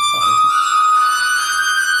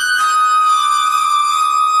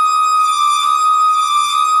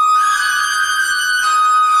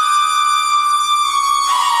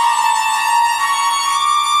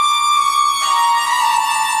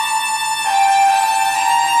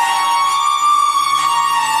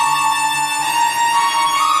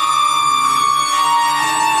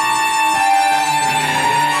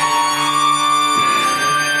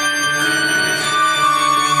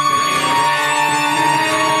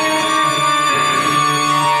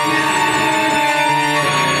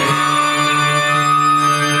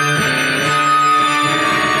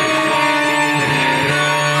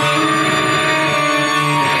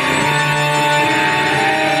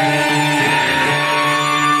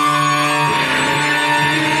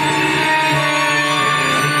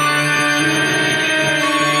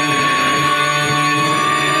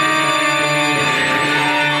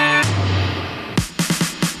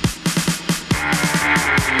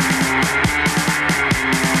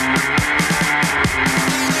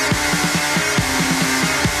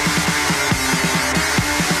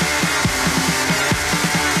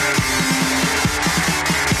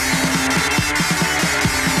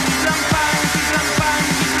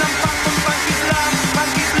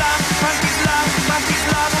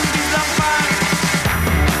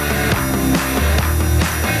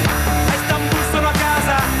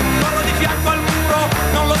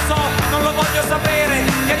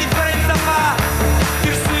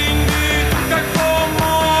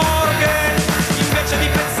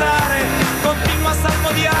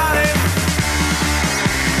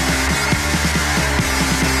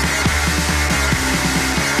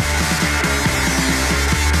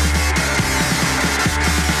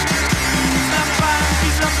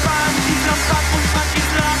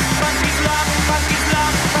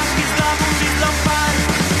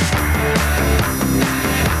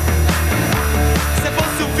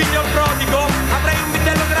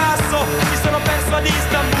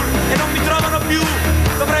 più,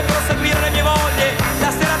 dovrebbero seguire le mie voglie.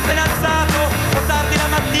 La sera appena alzato, o tardi la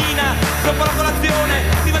mattina, dopo la colazione,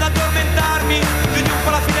 prima di addormentarmi, chiudi un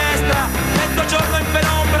po' la finestra, mezzogiorno in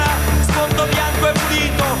penombra, sfondo bianco e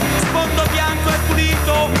pulito, sfondo bianco e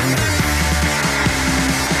pulito.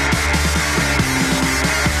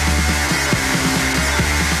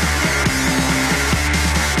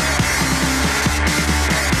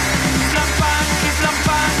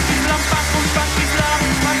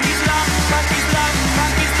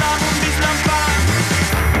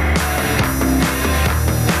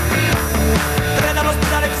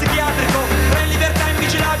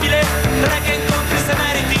 Tre che incontri se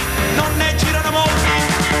meriti, non ne girano molti,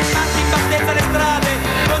 tanti in battezza le strade,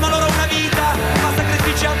 con loro una vita, ma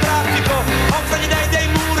sacrifici al traffico, offre gli dei dei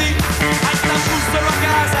muri, a Istanbul solo a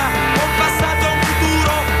casa, un passato e un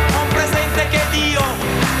futuro, un presente che è Dio,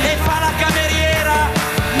 e fa la cameriera,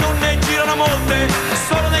 non ne girano molte,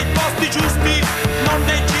 solo nei posti giusti, non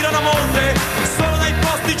ne girano molte, solo nei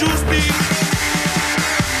posti giusti.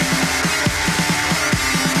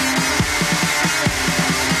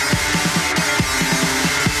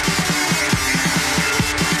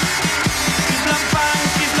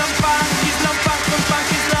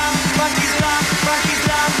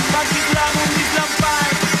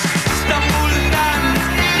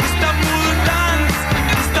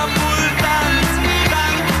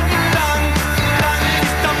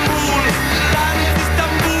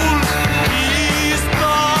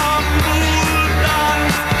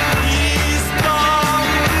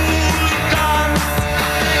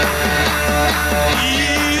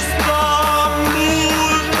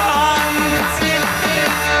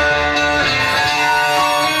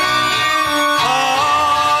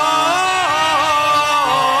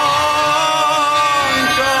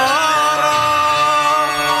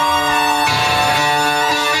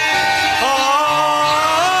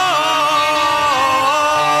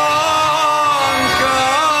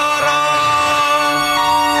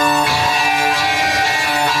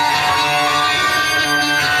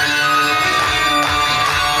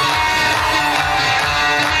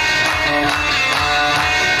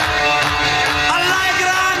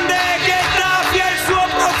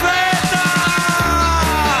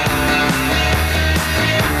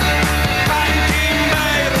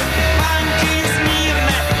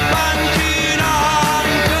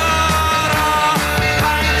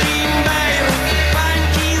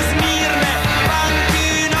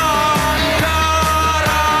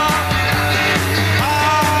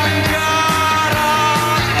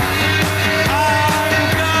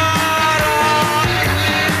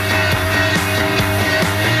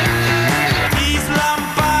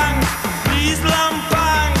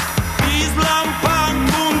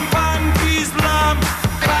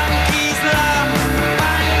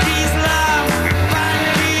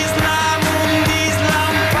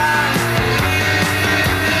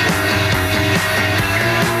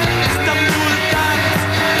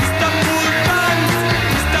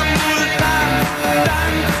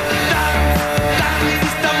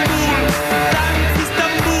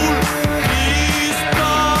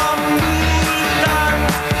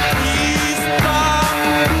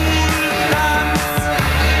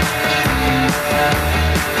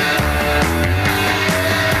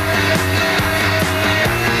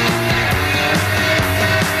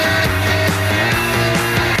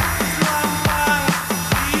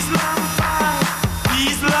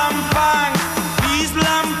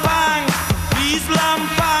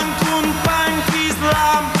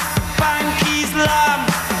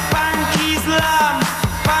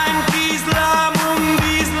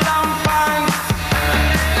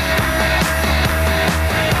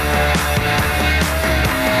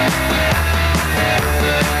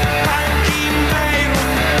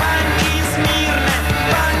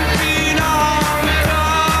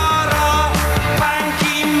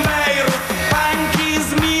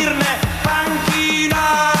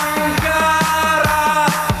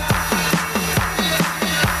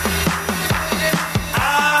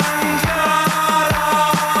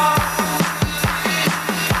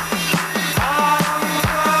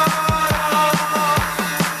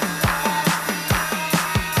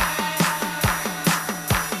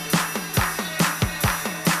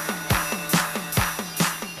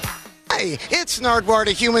 It's Nardwuar,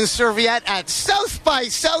 the Human Serviette at South by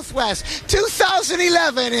Southwest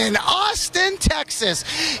 2011 in Austin, Texas.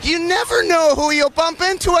 You never know who you'll bump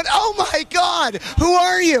into, and oh my God, who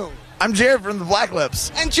are you? I'm Jared from the Black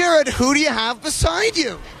Lips. And Jared, who do you have beside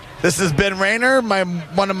you? This has been Rayner,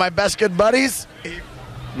 one of my best good buddies.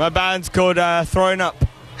 My band's called Throwing Up.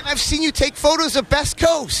 And I've seen you take photos of Best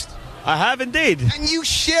Coast. I have indeed. And you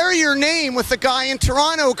share your name with a guy in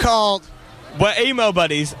Toronto called We're email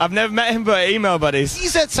buddies. I've never met him, but we're email buddies.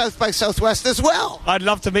 He's at South by Southwest as well. I'd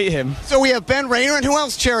love to meet him. So we have Ben Rayner, and who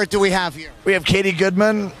else, Jared, do we have here? We have Katy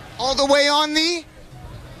Goodman. All the way on the...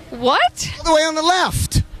 What? All the way on the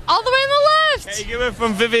left. All the way on the left. Katy Goodman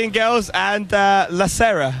from Vivian Girls and La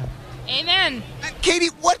Serra. Amen. Katy,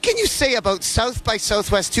 what can you say about South by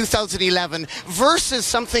Southwest 2011 versus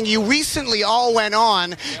something you recently all went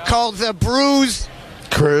on called the Bruise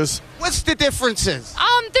Cruise. What's the differences?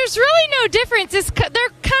 There's really no difference. They're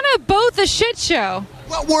kind of both a shit show.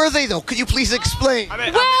 What were they, though? Could you please explain?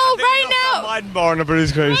 Right now, on a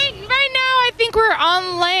Bruise Cruise. right now, I think we're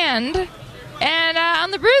on land, and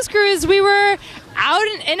on the Bruise Cruise, we were out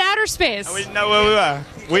in outer space. We didn't know where we were.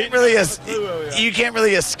 You can't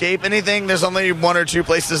really escape anything. There's only one or two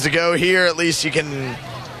places to go. Here, at least you can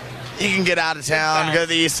get out of town, go to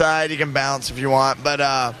the east side. You can bounce if you want, but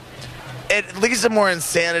it leads to more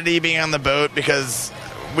insanity being on the boat because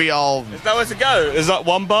we all. There's nowhere to go. There's like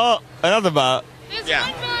one bar, another bar. There's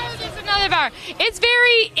one bar, there's another bar. It's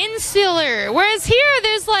very insular. Whereas here,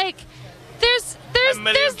 there's living.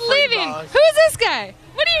 bars. Who's this guy?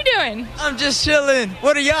 What are you doing? I'm just chilling.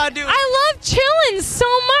 What are y'all doing? I love chilling so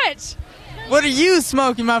much. What are you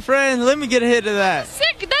smoking, my friend? Let me get a hit of that.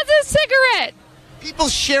 That's a cigarette. People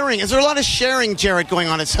sharing. Is there a lot of sharing, Jared, going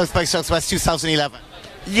on at South by Southwest 2011?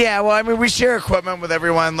 Yeah, well, I mean, we share equipment with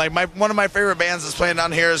everyone. Like one of my favorite bands that's playing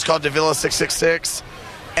down here is called Davila 666,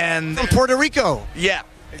 and from Puerto Rico. Yeah,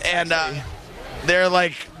 and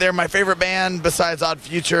they're my favorite band besides Odd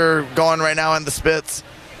Future going right now in the Spits,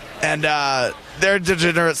 and they're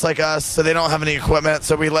degenerates like us, so they don't have any equipment,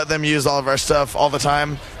 so we let them use all of our stuff all the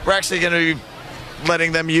time. We're actually going to be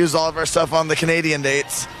letting them use all of our stuff on the Canadian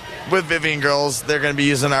dates with Vivian Girls. They're going to be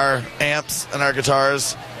using our amps and our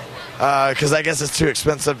guitars. Because I guess it's too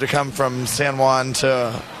expensive to come from San Juan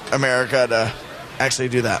to America to actually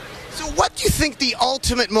do that. So what do you think the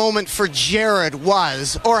ultimate moment for Jared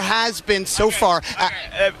was, or has been so far?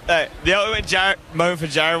 The ultimate moment for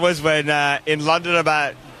Jared was when in London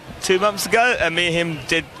about 2 months ago, me and him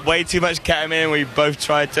did way too much ketamine, and we both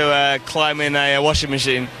tried to climb in a washing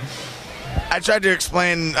machine. I tried to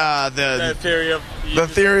explain the theory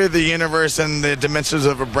of the universe and the dimensions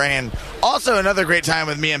of a brain. Also, another great time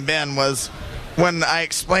with me and Ben was when I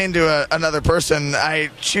explained to another person, I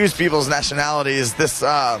choose people's nationalities.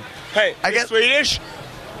 Hey, I guess Swedish?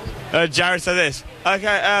 Jared said this.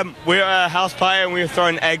 Okay, we were at a house party and we were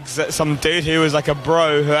throwing eggs at some dude who was like a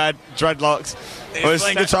bro who had dreadlocks. He was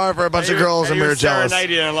playing guitar for a bunch of girls and we were jealous.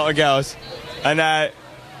 Serenading a lot of girls. And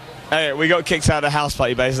we got kicked out of the house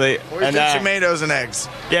party, basically. We threw tomatoes and eggs.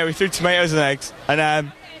 Yeah, we threw tomatoes and eggs.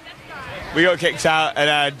 And we got kicked out.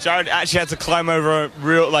 And Jared actually had to climb over a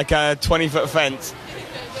 20-foot fence.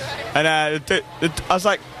 And I was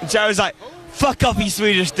like, Jared was like, fuck off, you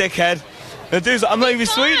Swedish dickhead. And the dude's like, I'm not even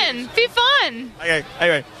Swedish. Be fun. Okay,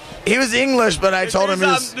 anyway. He was English, but I told him he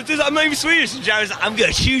was... The dude's like, I'm not even Swedish. And Jared's like, I'm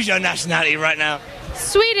going to choose your nationality right now.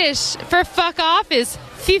 Swedish for fuck off is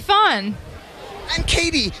fy fan. And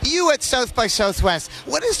Katy, you at South by Southwest,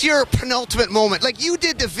 what is your penultimate moment? Like, you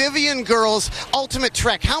did the Vivian Girls Ultimate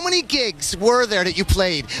Trek. How many gigs were there that you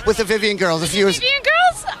played with the Vivian Girls? Vivian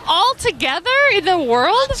Girls all together in the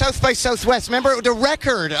world? South by Southwest. Remember, the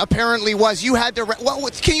record apparently was you had the...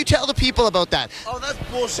 can you tell the people about that? Oh, that's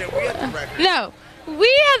bullshit. We had the record. No,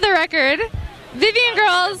 we had the record. Vivian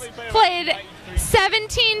Girls played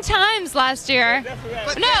 17 times last year.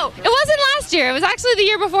 But no, it wasn't last year. It was actually the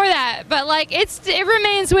year before that. But it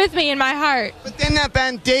remains with me in my heart. But then that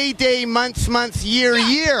band day, month, year. They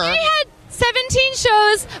had 17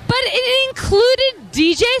 shows, but it included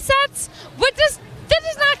DJ sets. That does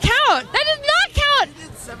not count. That does not count. We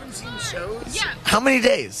did 17 shows? Yeah. How many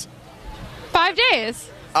days? 5 days.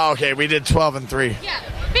 Oh, okay, we did 12 and 3. Yeah,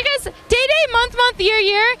 because day, month,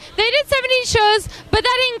 year, they did 17 shows, but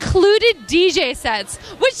that included DJ sets,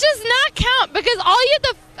 which does not count because all you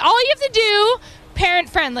have to do, parent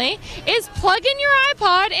friendly, is plug in your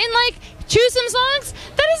iPod and choose some songs.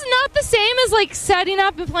 That is not the same as setting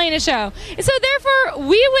up and playing a show. And so therefore,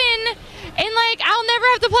 we win. And I'll never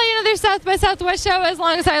have to play another South by Southwest show as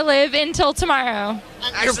long as I live until tomorrow.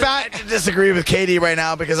 Actually, I disagree with Katy right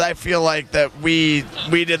now because I feel like that we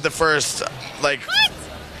did the first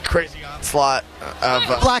crazy onslaught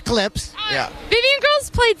of Black Lips. Yeah. Vivian Girls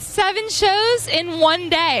played 7 shows in one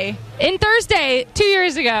day. In Thursday, 2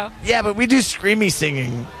 years ago. Yeah, but we do screamy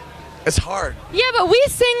singing. It's hard. Yeah, but we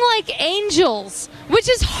sing like angels, which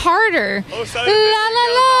is harder. Oh, la la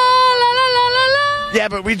la la la la la la. Yeah,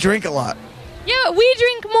 but we drink a lot. Yeah, but we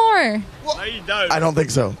drink more. No, you don't. I don't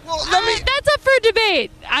think so. Well, That's up for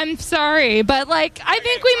debate. I'm sorry, but like I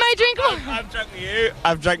think we might drink more. I've drunk you.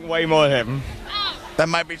 I've drank way more than him. That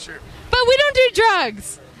might be true. But we don't do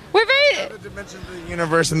drugs. We're very. The dimensions of the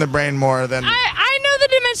universe and the brain more than. I know the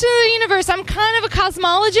dimension of the universe. I'm kind of a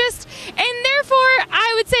cosmologist, and therefore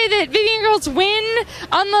I would say that Vivian girls win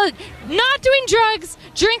on the not doing drugs,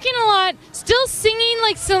 drinking a lot, still singing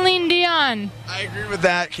like Celine Dion. I agree with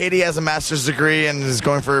that. Katy has a master's degree and is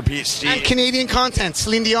going for her PhD. And Canadian content,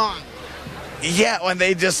 Celine Dion. Yeah, when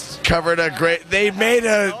they just covered a great, they made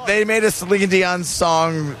a Celine Dion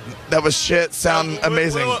song that was shit sound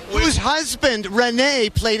amazing. Whose husband,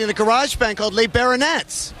 Rayner, played in a garage band called Les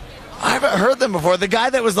Baronets. I haven't heard them before. The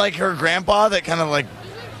guy that was like her grandpa that kind of like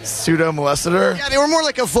pseudo molested her. Yeah, they were more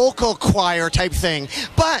like a vocal choir type thing.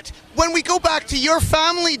 But when we go back to your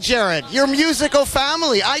family, Jared, your musical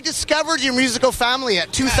family, I discovered your musical family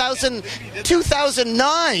at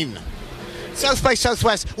 2009. South by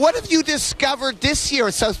Southwest. What have you discovered this year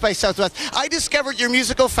at South by Southwest? I discovered your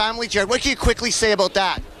musical family, Jared. What can you quickly say about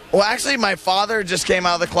that? Well, actually, my father just came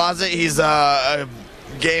out of the closet. He's a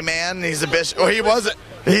gay man. He's a bishop. Well, he wasn't.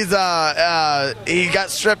 He got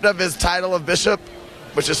stripped of his title of bishop,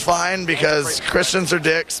 which is fine because Christians are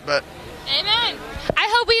dicks. But Amen. I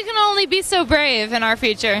hope we can only be so brave in our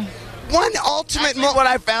future. One ultimate. What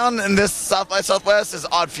I found in this South by Southwest is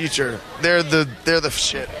Odd Future. They're the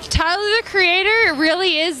shit. Tyler, the Creator,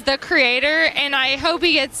 really is the creator, and I hope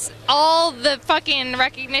he gets all the fucking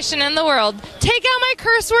recognition in the world. Take out my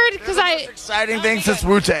curse word, because Exciting thing since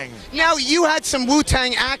Wu-Tang. Now, you had some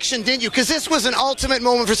Wu-Tang action, didn't you? Because this was an ultimate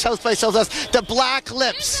moment for South by Southwest. The Black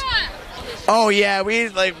Lips. Oh yeah, we're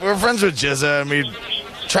friends with Jizza, and we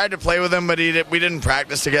tried to play with him, but we didn't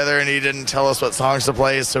practice together, and he didn't tell us what songs to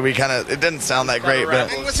play, so it didn't sound that great. But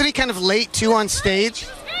And wasn't he kind of late too on stage?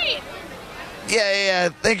 yeah,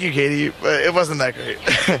 thank you, Katy, but it wasn't that great.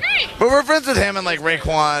 But we're friends with him and like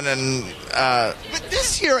Raekwon and. But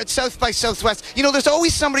this year at South by Southwest, there's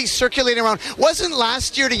always somebody circulating around. Wasn't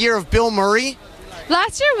last year the year of Bill Murray?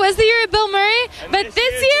 Last year was the year of Bill Murray, but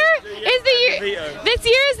this year is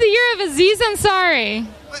the year of Aziz Ansari.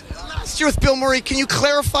 Last year with Bill Murray, can you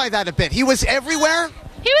clarify that a bit? He was everywhere?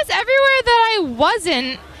 He was everywhere that I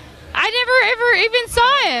wasn't. I never ever even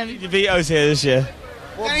saw him. DeVito's here this year.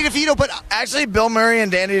 Danny DeVito, but actually Bill Murray and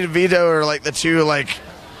Danny DeVito are like the two like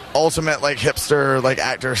ultimate like hipster like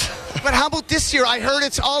actors. But how about this year? I heard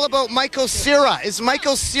it's all about Michael Cera. Is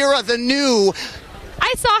Michael Cera the new?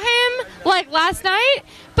 I saw him like last night,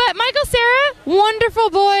 but Michael Cera, wonderful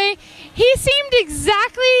boy. He seemed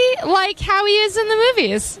exactly like how he is in the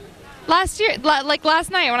movies. Last year, like last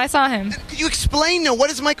night when I saw him. Could you explain now, what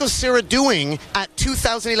is Michael Cera doing at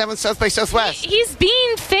 2011 South by Southwest? He's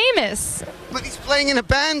being famous. But he's playing in a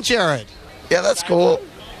band, Jared. Yeah, that's cool.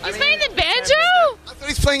 He's playing the banjo? I thought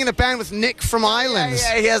he's playing in a band with Nick from Islands.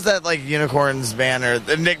 Yeah, he has that like Unicorns band or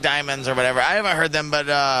the Nick Diamonds or whatever. I haven't heard them, but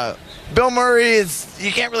Bill Murray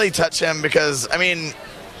you can't really touch him because, I mean,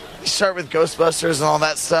 you start with Ghostbusters and all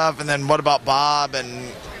that stuff, and then What About Bob,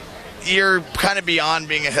 and you're kind of beyond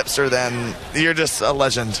being a hipster then. You're just a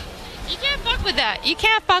legend. You can't fuck with that. You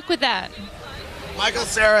can't fuck with that. Michael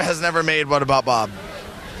Cera has never made What About Bob.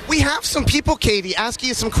 We have some people, Katy, asking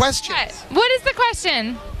you some questions. What is the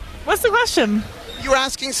question? What's the question? You were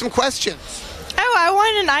asking some questions. Oh, I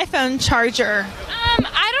want an iPhone charger.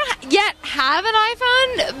 I don't yet have an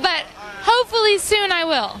iPhone, but hopefully soon I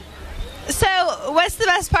will. So, what's the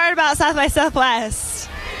best part about South by Southwest?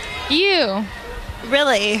 You.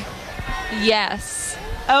 Really? Yes.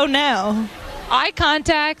 Oh, no. Eye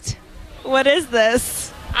contact. What is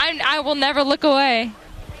this? I will never look away.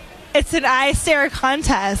 It's an eye stare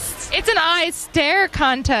contest. It's an eye stare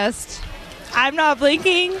contest. I'm not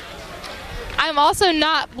blinking. I'm also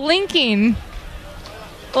not blinking.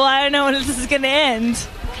 Well, I don't know when this is going to end.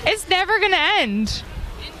 It's never going to end.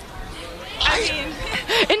 I mean,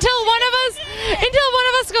 until one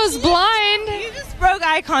of us goes blind. You just broke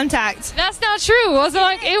eye contact. That's not true.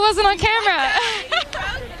 It wasn't on camera.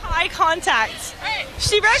 Eye contact.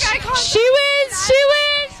 She broke eye contact. She wins. She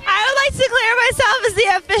wins. I would like to declare myself as the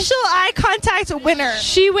official eye contact winner.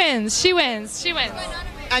 She wins. She wins. She wins.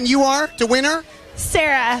 And you are the winner?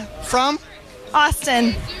 Sarah. From?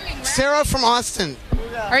 Austin. Sarah from Austin.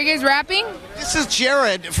 Are you guys rapping? This is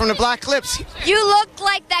Jared from the Black Lips. You look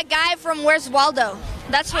like that guy from Where's Waldo.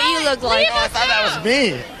 That's what you look like. Oh, I thought that was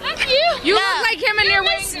me. That's you. You look like him in your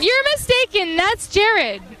wings. You're mistaken. That's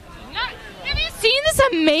Jared. Have you seen this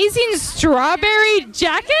amazing strawberry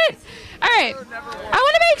jacket? All right. I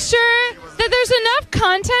want to make sure that there's enough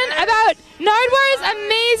content about Nardwuar's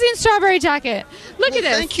amazing strawberry jacket. Look at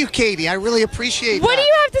this. Thank you, Katy. I really appreciate What that. do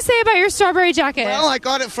you have to say about your strawberry jacket? Well, I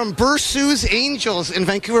got it from Bursu's Angels in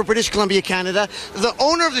Vancouver, British Columbia, Canada. The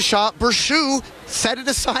owner of the shop, Bursu, set it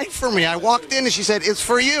aside for me. I walked in and she said, "It's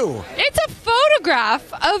for you." It's a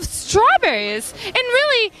photograph of strawberries. And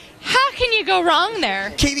really, how can you go wrong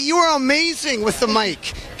there? Katy, you are amazing with the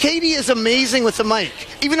mic. Katy is amazing with the mic,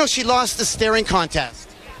 even though she lost the staring contest.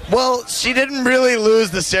 Well, she didn't really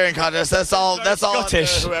lose the staring contest. That's all. That's all.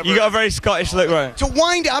 Scottish. You got a very Scottish look, right? To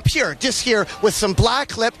wind up here, just here, with some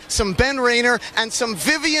Black Lip, some Ben Rayner, and some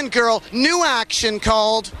Vivian girl, new action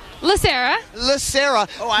called... Lacera. Lacera.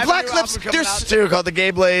 Oh, I have Black a new Lips, album coming there's... out too, called the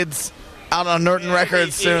Gay Blades, out on Norton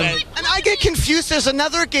Records soon. And I get confused, there's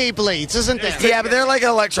another Gay Blades, isn't there? Yeah, but they're like an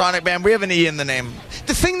electronic band. We have an E in the name.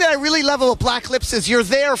 The thing that I really love about Black Lips is you're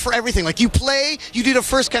there for everything. Like, you play, you do the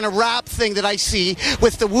first kind of rap thing that I see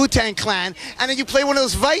with the Wu-Tang Clan, and then you play one of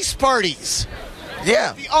those Vice parties.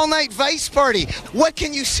 Yeah. The all-night Vice party. What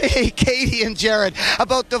can you say, Katy and Jared,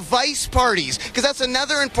 about the Vice parties? Because that's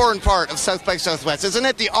another important part of South by Southwest, isn't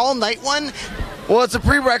it? The all-night one? Well, it's a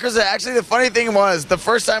prerequisite. Actually, the funny thing was, the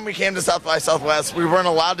first time we came to South by Southwest, we weren't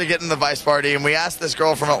allowed to get in the Vice party, and we asked this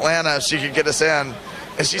girl from Atlanta if she could get us in,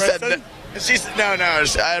 and she said, no,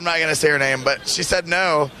 I'm not going to say her name, but she said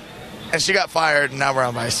no, and she got fired, and now we're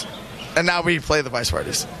on Vice. And now we play the Vice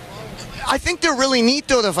parties. I think they're really neat,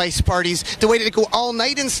 though, the Vice parties, the way they go all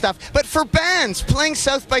night and stuff. But for bands playing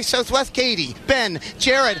South by Southwest, Katy, Ben,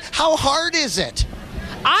 Jared, how hard is it?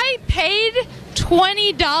 I paid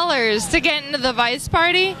 $20 to get into the Vice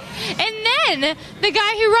party, and then the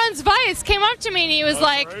guy who runs Vice came up to me and he was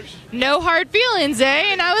like, "No hard feelings,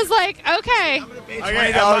 eh?" And I was like, "Okay."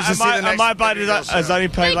 Am I bad as only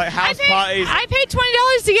paid like house parties? I paid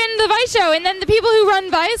 $20 to get into the Vice show, and then the people who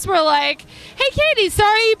run Vice were like, "Hey, Katy,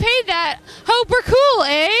 sorry you paid that. Hope we're cool,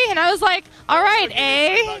 eh?" And I was like, "All right,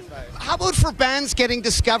 eh?" How about for bands getting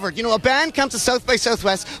discovered? You know, a band comes to South by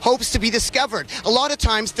Southwest, hopes to be discovered. A lot of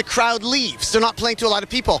times the crowd leaves. They're not playing to a lot of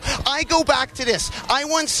people. I go back to this. I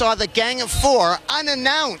once saw the Gang of Four,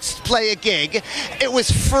 unannounced, play a gig. It was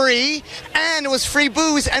free, and it was free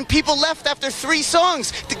booze, and people left after 3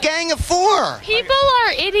 songs. The Gang of Four. People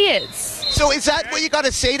are idiots. So is that what you got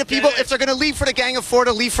to say to people if they're going to leave for the Gang of Four,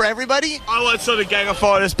 to leave for everybody? I once saw the Gang of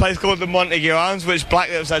Four at this place called the Montague Arms, which Black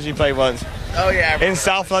Lips actually played once. Oh, yeah. In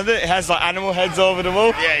South London, it has like animal heads over the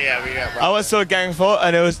wall. Yeah, we got. I once saw a Gang of Four,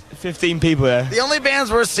 and there was 15 people there. The only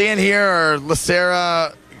bands we're seeing here are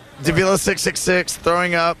Lacera, Davila 666,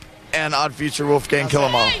 Throwing Up, and Odd Future, Wolfgang, Kill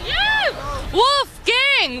 'Em All.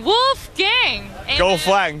 Wolfgang. Go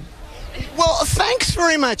Flang. Well, thanks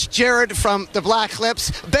very much, Jared from the Black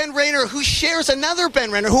Lips, Ben Rayner, who shares another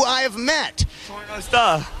Ben Rayner, who I have met.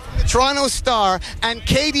 Toronto Star, and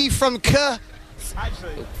Katy from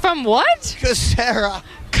From what? Sarah.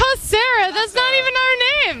 Sarah, that's not even our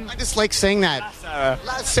name. I just like saying that.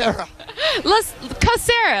 Sarah.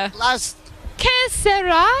 Sarah.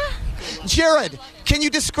 Sarah. Jared, can you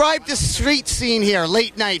describe the street scene here,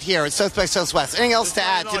 late night here at South by Southwest? Anything else to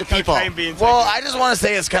add to the people? Well, I just want to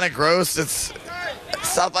say it's kind of gross. It's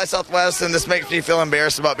South by Southwest, and this makes me feel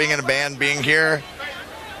embarrassed about being in a band, being here.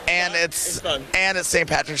 And it's St.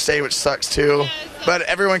 Patrick's Day, which sucks too. But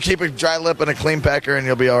everyone keep a dry lip and a clean pecker, and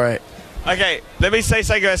you'll be all right. Okay, let me say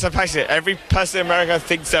something that's passionate. Every person in America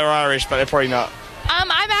thinks they're Irish, but they're probably not.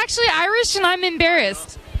 I'm actually Irish, and I'm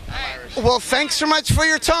embarrassed. Well, thanks so much for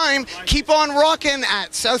your time. Keep on rocking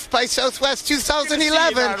at South by Southwest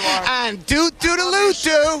 2011. And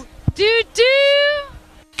do-do-do-do-do. Do-do.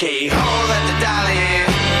 Keyhole at the dolly.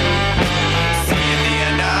 See the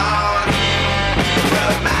unknown.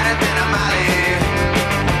 Well, it might have been a molly.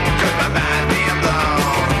 Could my mind be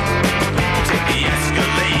blown? Take the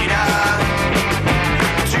escalator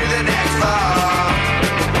to the next floor.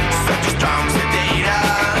 Such a strong sedator.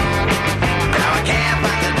 Now I can't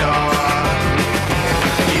find the door.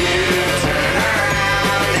 You turn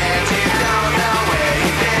around and you don't know where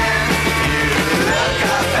you've been. You look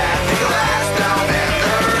up at the glass dome and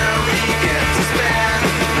the room begins to spin.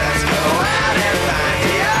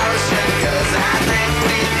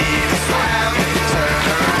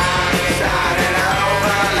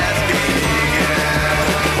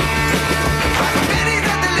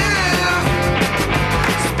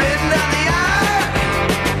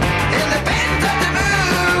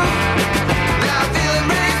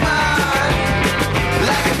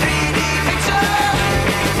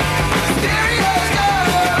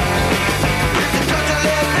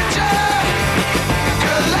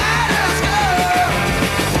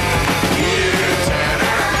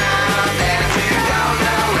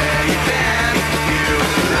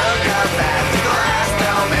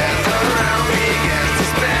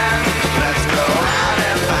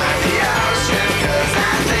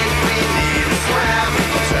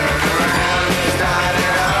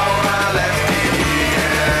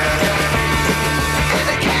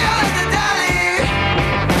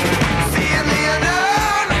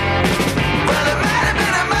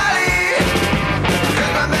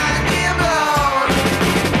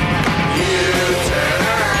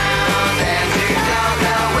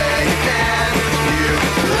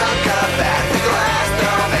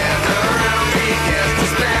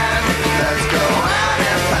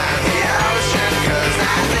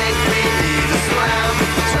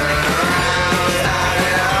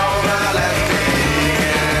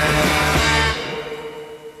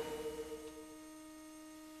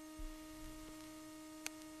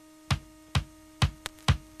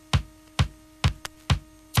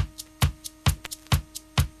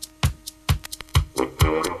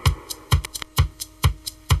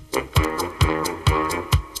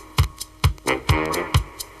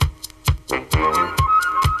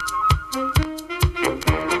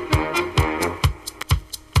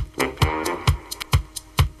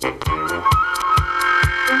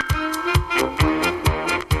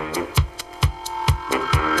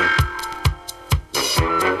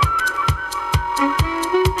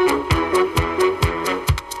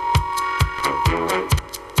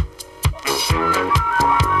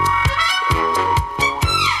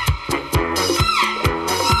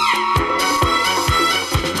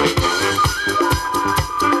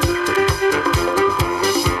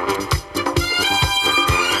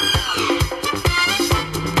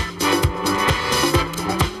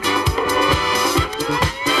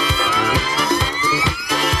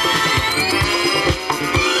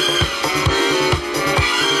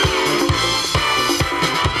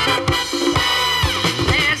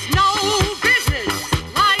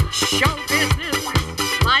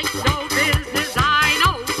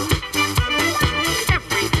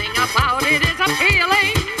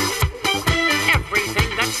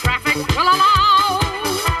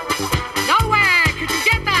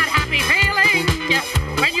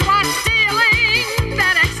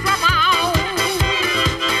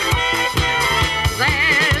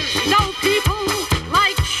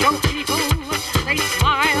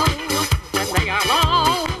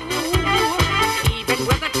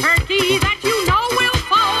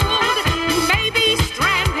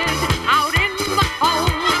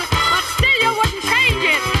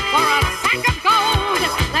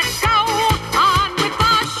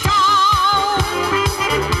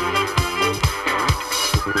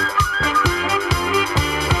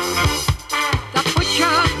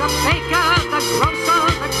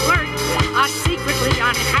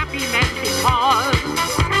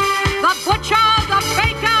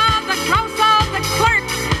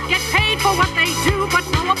 what they do, but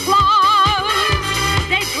no applause.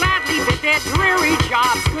 They gladly bid their dreary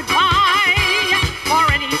jobs goodbye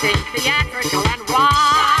for anything theatrical and wide.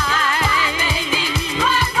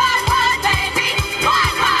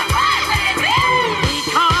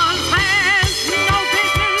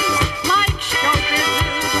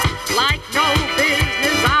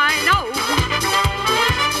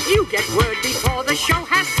 The show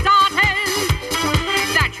has started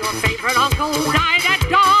that your favorite uncle died at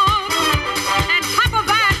dawn. And top of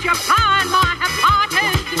that, your pa and ma have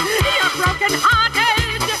parted. You're broken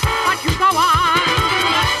hearted, but you go on.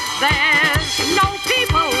 There's no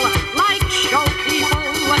people like show people.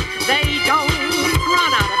 They don't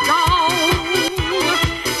run out of dough.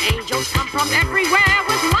 Angels come from everywhere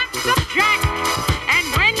with lots of jack. And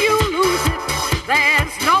when you lose it,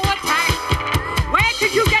 there's no attack. Where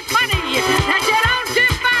could you get money that you don't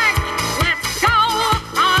give back? Let's go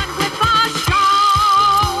on with the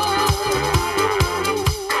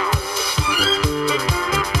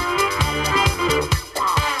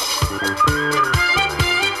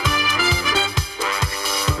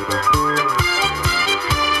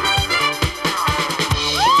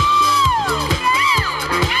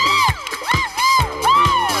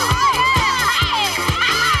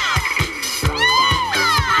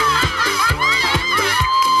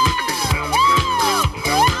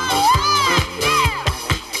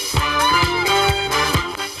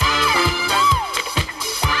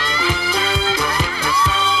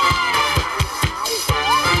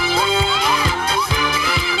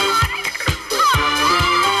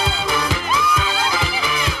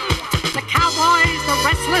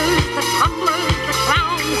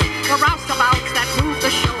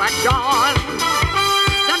dawn.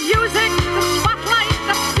 The music, the spotlight,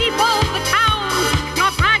 the people, the towns,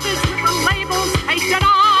 your badges with the labels pasted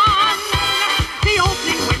on. The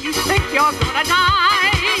opening when you think you're gonna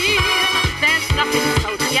die. There's nothing so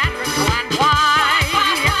theatrical and why.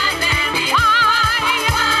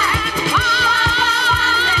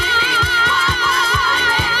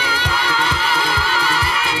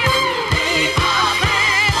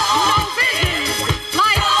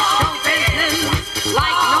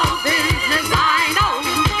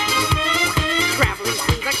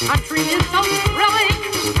 Country is so thrilling,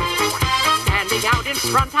 standing out in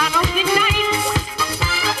front on opening nights,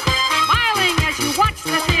 smiling as you watch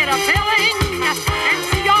the theater filling, and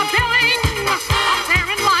see your billing up there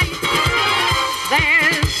in lights.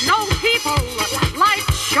 There's no people like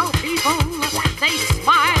show people. They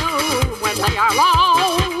smile when they are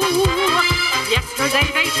low.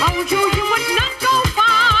 Yesterday they told you you would not go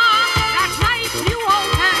far. That night you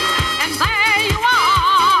open, and there you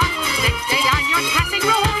are. Next day on your dressing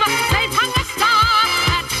room,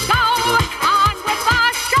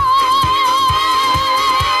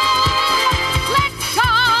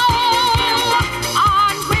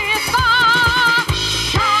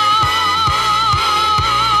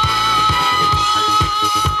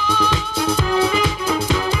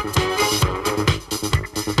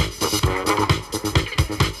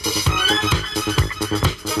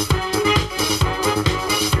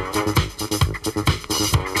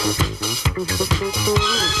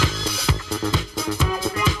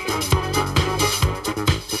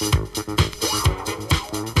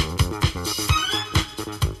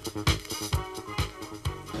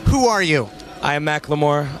 Who are you? I am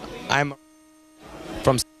Macklemore. I'm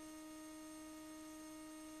from...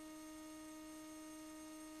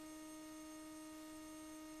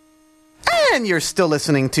 And you're still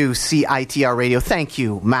listening to CITR Radio. Thank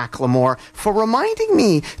you, Macklemore, for reminding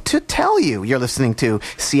me to tell you you're listening to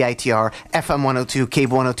CITR FM 102,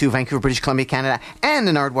 Cable 102, Vancouver, British Columbia, Canada, and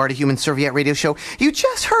the Nardwuar, the Human Serviette Radio Show. You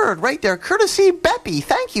just heard right there, courtesy Beppy.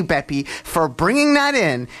 Thank you, Beppy, for bringing that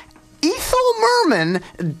in. Ethel Merman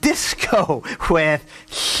Disco with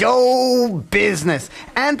Show Business.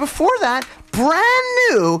 And before that, brand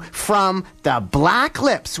new from the Black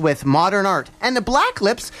Lips with Modern Art. And the Black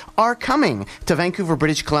Lips are coming to Vancouver,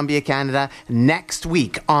 British Columbia, Canada next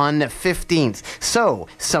week on the 15th. So,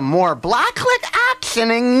 some more Black Lip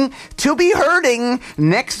actioning to be hearding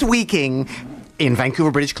next weeking in Vancouver,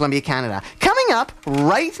 British Columbia, Canada. Coming up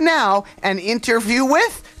right now, an interview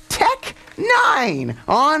with N9ne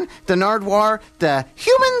on the Nardwuar, the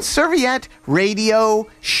Human Serviette Radio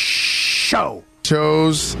Show.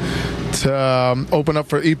 Chose to open up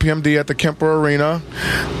for EPMD at the Kemper Arena.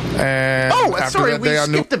 And sorry, we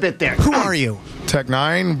skipped a bit there. Who are you?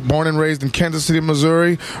 Tech-9ne, born and raised in Kansas City,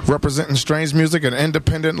 Missouri, representing Strange Music, an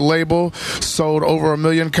independent label. Sold over 1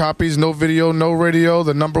 million copies, no video, no radio,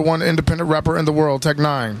 the #1 independent rapper in the world,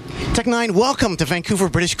 Tech-9ne. Tech-9ne, welcome to Vancouver,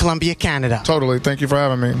 British Columbia, Canada. Totally. Thank you for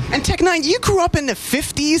having me. And Tech-9ne, you grew up in the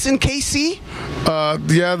 50s in KC?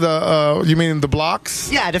 You mean the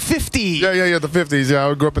blocks? Yeah, the 50s. Yeah, the 50s. Yeah,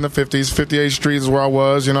 I grew up in the 50s. 58th Street is where I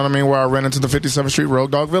was, you know what I mean, where I ran into the 57th Street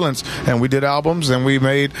Road Dog Villains. And we did albums, and we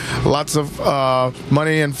made lots of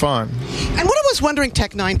money and fun. And what I was wondering,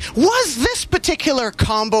 Tech-9ne, was this particular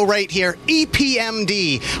combo right here,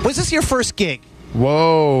 EPMD, was this your first gig?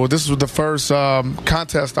 Whoa, this was the first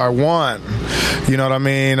contest I won. You know what I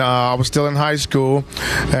mean? I was still in high school,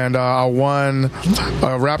 and I won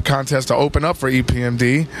a rap contest to open up for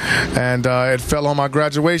EPMD, and it fell on my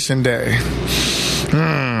graduation day.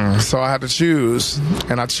 So I had to choose,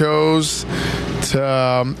 and I chose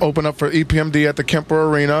to open up for EPMD at the Kemper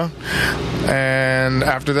Arena. And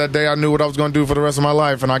after that day, I knew what I was going to do for the rest of my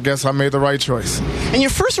life, and I guess I made the right choice. And your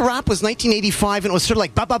first rap was 1985, and it was sort of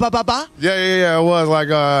like ba-ba-ba-ba-ba? Yeah. It was like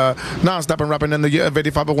non-stop and rapping in the year of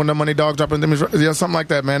 85, but when the money dog dropping, something like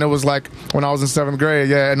that, man. It was like when I was in 7th grade,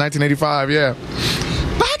 in 1985, yeah.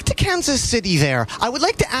 Back to Kansas City there. I would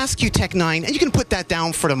like to ask you, Tech-9ne, and you can put that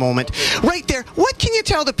down for the moment. Right there, what can you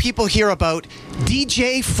tell the people here about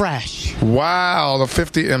DJ Fresh? Wow, the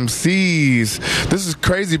 50 MCs. This is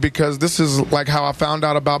crazy because this is like how I found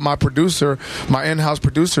out about my producer, my in-house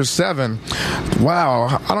producer, 7.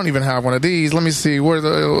 Wow, I don't even have one of these. Let me see. Where's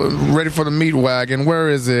Ready for the Meat Wagon? Where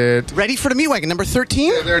is it? Ready for the Meat Wagon, number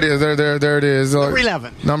 13? Yeah, there it is. There it is. Number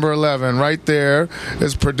 11. Number 11, right there.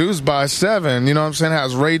 It's produced by 7. You know what I'm saying? It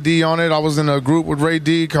has Ray D on it. I was in a group with Ray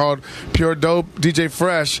D called Pure Dope. DJ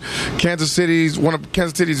Fresh, one of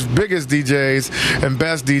Kansas City's biggest DJs and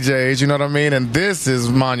best DJs. You know what I mean? And this is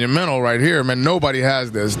monumental right here, man. Nobody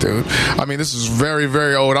has this, dude. I mean, this is very,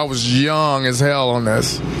 very old. I was young as hell on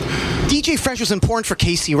this. DJ Fresh was important for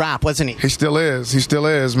KC rap, wasn't he? He still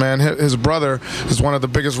is, man. His brother is one of the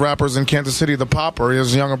biggest rappers in Kansas City, the Popper,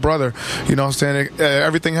 his younger brother. You know what I'm saying?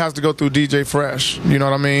 Everything has to go through DJ Fresh. You know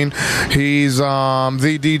what I mean? He's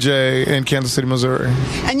the DJ in Kansas City, Missouri.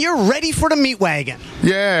 And you're ready for the Meat Wagon.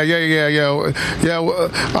 Yeah.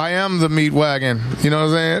 I am the Meat Wagon. You know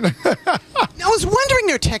what I'm saying? I was wondering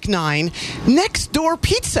there, Tech-9ne, Next Door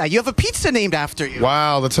Pizza. You have a pizza named after you.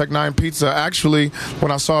 Wow, the Tech-9ne Pizza. Actually,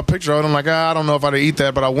 when I saw a picture of it, I'm like, I don't know if I'd eat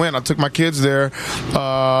that, but I went. I took my kids there,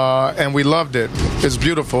 and we loved it. It's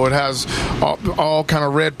beautiful. It has all kind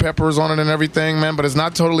of red peppers on it and everything, man, but it's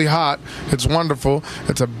not totally hot. It's wonderful.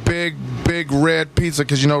 It's a big red pizza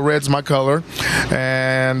because, you know, red's my color,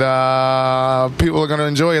 and people are going to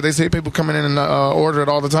enjoy it. They say people coming in and order it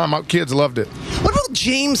all the time. My kids loved it. What about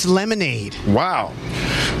James Lemonade? Wow.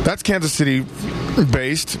 That's Kansas City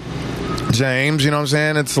based. James, you know what I'm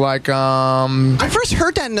saying? It's like I first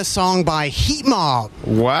heard that in a song by Heat Mob.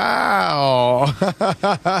 Wow.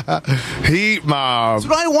 Heat Mob.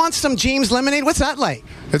 So I want some James Lemonade. What's that like?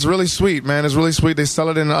 It's really sweet, man. It's really sweet. They sell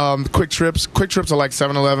it in Quick Trips. Quick Trips are like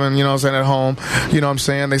 7-Eleven, you know what I'm saying, at home. You know what I'm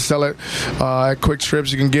saying? They sell it at Quick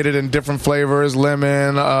Trips. You can get it in different flavors,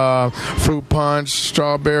 lemon, fruit punch,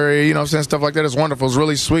 strawberry, you know what I'm saying, stuff like that. It's wonderful. It's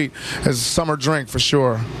really sweet. It's a summer drink for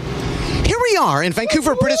sure. Here we are in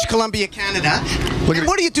Vancouver, British Columbia, Canada. And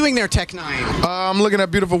what are you doing there, Tech-9ne? I'm looking at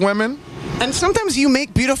beautiful women. And sometimes you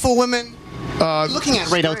make beautiful women looking at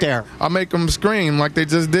right out there. I make them scream like they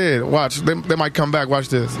just did. Watch. They might come back. Watch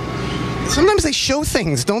this. Sometimes they show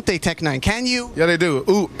things, don't they, Tech-9ne? Can you? Yeah, they do.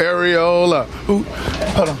 Ooh, areola. Ooh,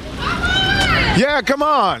 hold on. Yeah, come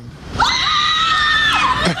on.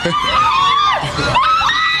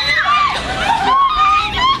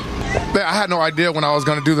 I had no idea when I was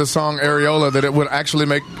going to do the song Areola that it would actually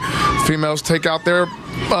make females take out their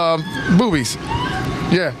boobies.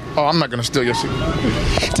 Yeah. Oh, I'm not going to steal your secret.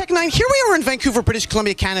 Tech-9ne, here we are in Vancouver, British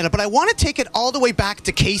Columbia, Canada, but I want to take it all the way back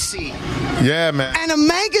to KC. Yeah, man. And a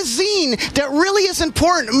magazine that really is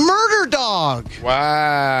important, Murder Dog.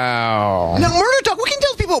 Wow. Now, Murder Dog, what can you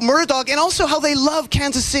tell people about Murder Dog and also how they love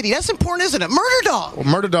Kansas City? That's important, isn't it? Murder Dog. Well,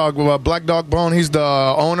 Murder Dog, Black Dog Bone, he's the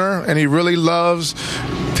owner, and he really loves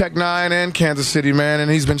Tech-9ne and Kansas City, man,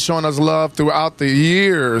 and he's been showing us love throughout the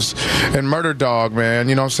years. And Murder Dog, man,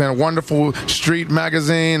 you know what I'm saying? Wonderful street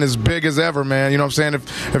magazine, as big as ever, man. You know what I'm saying?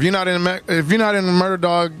 If you're not in Murder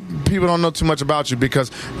Dog, people don't know too much about you because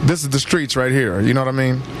this is the streets right here. You know what I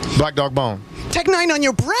mean? Black Dog Bone. Tech9ne, on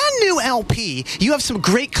your brand new LP, you have some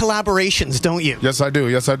great collaborations, don't you? Yes, I do.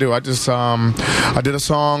 Yes, I do. I just I did a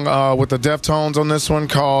song with the Deftones on this one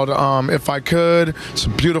called "If I Could." It's a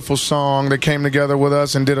beautiful song. They came together with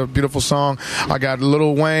us and did a beautiful song. I got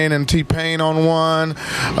Lil Wayne and T-Pain on one. It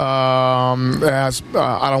has,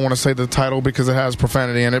 I don't want to say the title because it has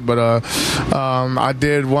profanity in it, but I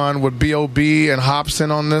did one with B.O.B. and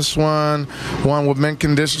Hobson on this one. One with Mint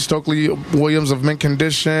Condition, Stokely Williams of Mint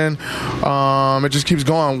Condition. It just keeps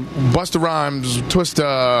going. Busta Rhymes,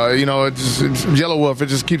 Twista, it's Yellow Wolf. It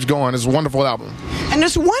just keeps going. It's a wonderful album. And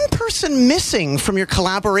there's one person missing from your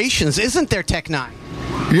collaborations, isn't there, Tech9ne?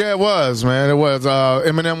 Yeah, it was, man. It was.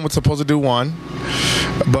 Eminem was supposed to do one,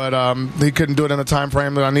 but he couldn't do it in the time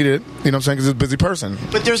frame that I needed. You know what I'm saying? Because he's a busy person.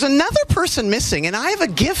 But there's another person missing, and I have a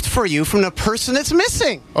gift for you from the person that's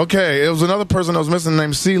missing. Okay, it was another person that was missing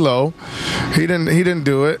named CeeLo. He didn't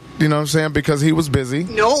do it. You know what I'm saying? Because he was busy.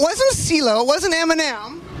 No, it wasn't CeeLo. It wasn't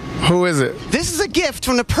Eminem. Who is it? This is a gift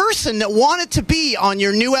from the person that wanted to be on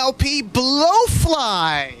your new LP,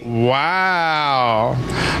 Blowfly. Wow.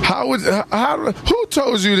 Who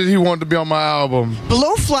told you that he wanted to be on my album?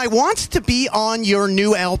 Blowfly wants to be on your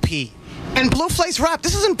new LP. And Blowfly's rap,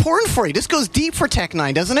 this is important for you. This goes deep for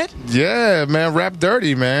Tech9ne, doesn't it? Yeah, man. Rap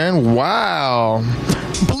dirty, man. Wow.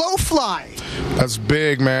 Blowfly. That's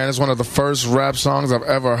big, man. It's one of the first rap songs I've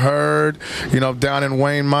ever heard. Down in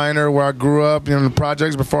Wayne Minor, where I grew up, in the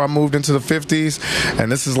projects before I moved into the 50s. And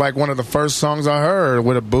this is like one of the first songs I heard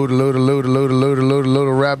with a boo-da-loo-da-loo-da-loo-da-loo-da-loo-da-loo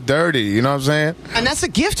rap dirty. You know what I'm saying? And that's a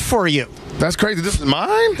gift for you. That's crazy. This is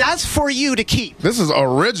mine? That's for you to keep. This is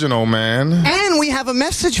original, man. And we have a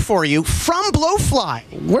message for you from Blowfly.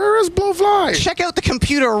 Where is Blowfly? Check out the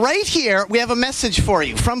computer right here. We have a message for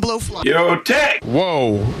you from Blowfly. Yo, Tech.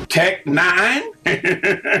 Whoa. Tech9?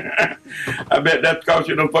 I bet that's because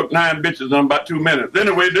you done fucked 9 bitches in about 2 minutes.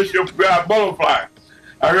 Anyway, this your guy, Blowfly.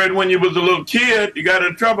 I heard when you was a little kid, you got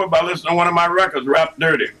in trouble by listening to one of my records, Rap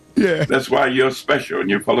Dirty. Yeah. That's why you're special and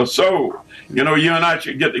you're full of soul. You and I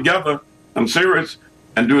should get together. I'm serious,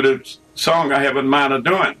 and do the song I have in mind of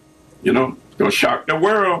doing. Go shock the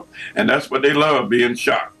world, and that's what they love, being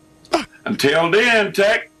shocked. Until then,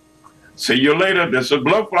 Tech, see you later. This is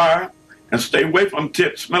Blowfly, and stay away from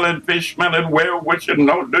tit-smelling, fish-smelling, well-wishing,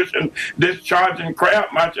 no-dishing, discharging,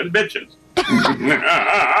 crab-marching bitches.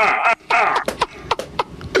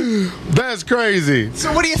 That's crazy.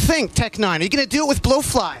 So what do you think, Tech9ne? Are you going to do it with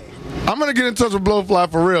Blowfly? I'm gonna get in touch with Blowfly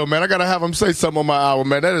for real, man. I gotta have him say something on my album,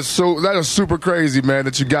 man. That is super crazy, man,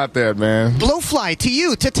 that you got that, man. Blowfly, to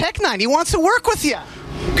you, to Tech9ne. He wants to work with you.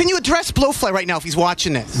 Can you address Blowfly right now if he's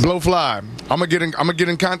watching this? Blowfly, I'm gonna get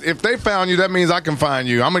in contact. If they found you, that means I can find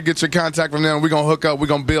you. I'm gonna get your contact from them. We're gonna hook up. We're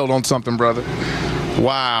gonna build on something, brother.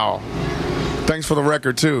 Wow. Thanks for the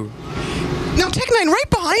record too. Now, Tech9ne, right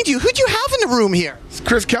behind you, who'd you have in the room here? It's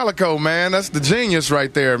Chris Calico, man. That's the genius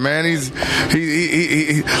right there, man. He's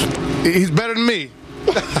better than me.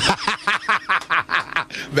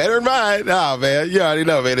 Better than mine. Nah, man. You already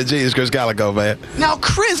know, man. The genius Chris Calico, man. Now,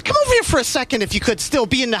 Chris, come over here for a second if you could still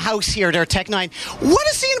be in the house here there, Tech9ne. What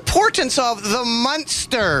is the importance of the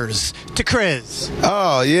Munsters to Chris?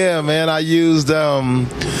 Oh, yeah, man. I used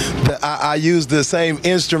I used the same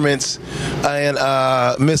instruments and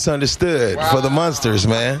Misunderstood for the Munsters,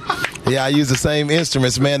 man. Yeah, I use the same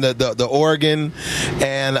instruments, man. The organ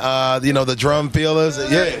and the drum fillers,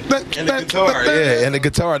 yeah, and the guitar, yeah, and the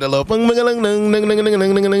guitar, the little.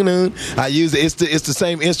 I use it. It's the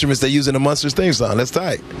same instruments they use in the Munsters theme song. That's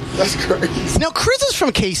tight. That's crazy. Now, Chris is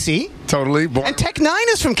from KC. Totally. And Tech9ne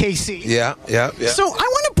is from KC. Yeah. So I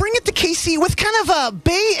want to bring it to KC with kind of a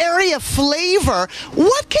Bay Area flavor.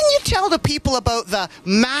 What can you tell the people about the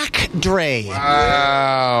Mac Dre?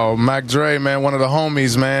 Wow, Mac Dre, man, one of the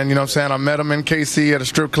homies, man. You know what I'm saying? I met him in KC at a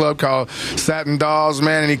strip club called Satin Dolls,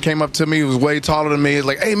 man, and he came up to me. He was way taller than me. He's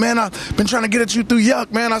like, hey, man, I've been trying to get at you through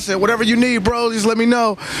Yuck, man. I said, whatever you need, bro, just let me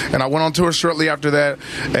know. And I went on tour shortly after that,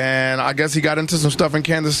 and I guess he got into some stuff in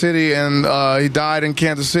Kansas City, and he died in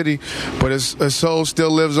Kansas City, but his soul still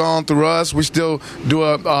lives on through us. We still do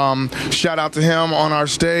a shout out to him on our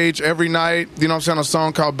stage every night, you know what I'm saying, a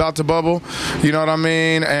song called About to Bubble, you know what I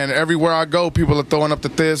mean? And everywhere I go, people are throwing up the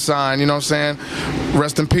Thiz sign, you know what I'm saying?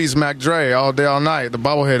 Rest in peace, Mac Dre, all day, all night. The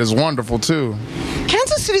bobblehead is wonderful, too.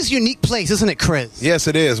 Kansas Kansas City's a unique place, isn't it, Chris? Yes,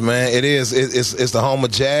 it is, man. It is. It's the home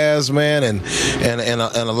of jazz, man, and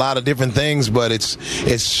a lot of different things. But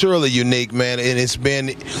it's surely unique, man, and it's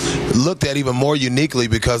been looked at even more uniquely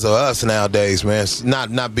because of us nowadays, man. It's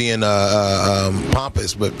not being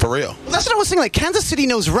pompous, but for real. Well, that's what I was saying. Like, Kansas City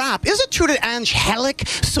knows rap. Is it true that Angelic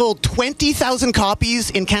sold 20,000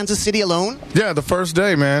 copies in Kansas City alone? Yeah, the first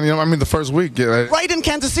day, man. The first week. Yeah. Right in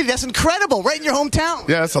Kansas City. That's incredible. Right in your hometown.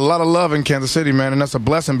 Yeah, it's a lot of love in Kansas City, man, and that's a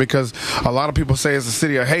blessing because a lot of people say it's a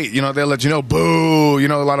city of hate. They'll let you know, boo. A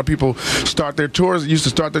lot of people used to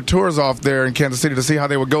start their tours off there in Kansas City to see how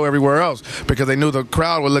they would go everywhere else because they knew the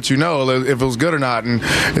crowd would let you know if it was good or not. And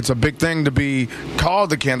it's a big thing to be called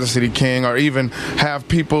the Kansas City King or even have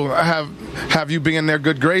people have you be in their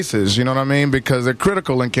good graces, you know what I mean? Because they're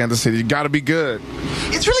critical in Kansas City. You got to be good.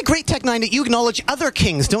 It's really great, Tech9, that you acknowledge other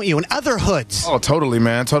kings, don't you, and other hoods. Oh, totally,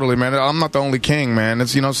 man. Totally, man. I'm not the only king, man.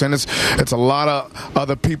 It's, you know what I'm saying? It's a lot of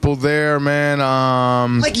other people there, man.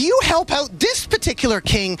 Like, you help out this particular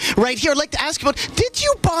king right here. I'd like to ask you about, did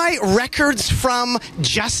you buy records from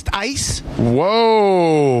Just Ice?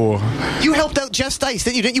 Whoa. You helped out Just Ice,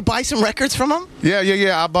 didn't you? Didn't you buy some records from him? Yeah.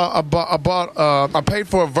 I paid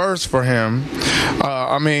for a verse for him.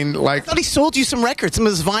 I thought he sold you some records, some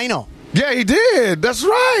of his vinyl. Yeah, he did. That's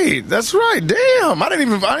right. Damn, I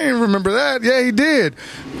didn't even remember that. Yeah, he did.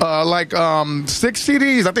 6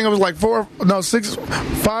 CDs. I think it was like 5 or 6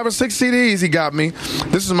 CDs he got me.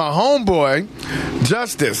 This is my homeboy,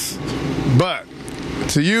 Justice. But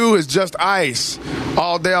to you, it's Just Ice.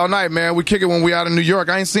 All day, all night, man. We kick it when we out in New York.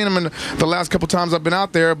 I ain't seen him in the last couple times I've been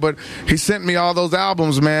out there, but he sent me all those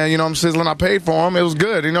albums, man. You know what I'm sizzling? I paid for them. It was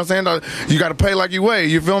good. You know what I'm saying? You got to pay like you weigh.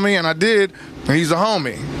 You feel me? And I did. And he's a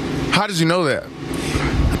homie. How did you know that?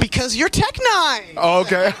 Because you're Tech9. Oh,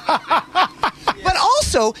 okay. But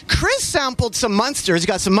also, Chris sampled some Munsters. You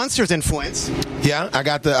got some Munsters influence. Yeah, I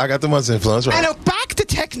got the Munster influence, right? And back to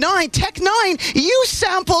Tech9. Tech9, you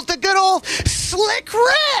sampled the good old Slick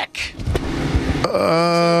Rick.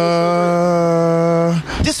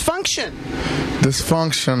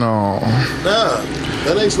 Dysfunctional. Nah,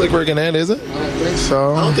 that ain't Slick Rick and that, is it? I don't think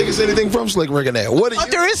so. I don't think it's anything from Slick Rick and that. What?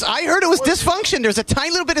 There is. I heard it was Dysfunction. There's a tiny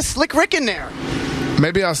little bit of Slick Rick in there.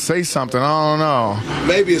 Maybe I'll say something. I don't know.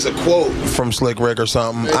 Maybe it's a quote from Slick Rick or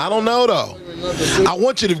something. I don't know though. I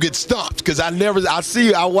want you to get stumped because I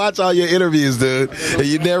watch all your interviews, dude.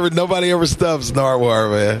 And nobody ever stumps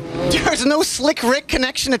Nardwuar, man. There's no Slick Rick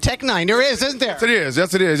connection to Tech9. There is, isn't there?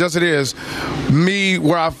 Yes, it is. Me,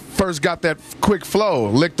 where I first got that quick flow,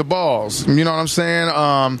 lick the balls. You know what I'm saying?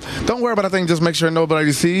 Don't worry about a thing. Just make sure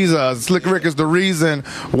nobody sees us. Slick Rick is the reason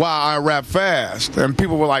why I rap fast. And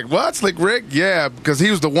people were like, what, Slick Rick? Yeah, because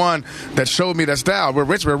he was the one that showed me that style. We're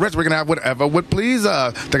rich. We're going to have whatever would please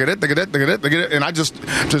us. And I just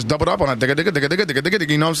doubled up on it. You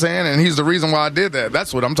know what I'm saying? And he's the reason why I did that.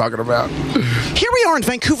 That's what I'm talking about. Here we are in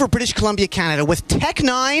Vancouver, British Columbia, Canada, with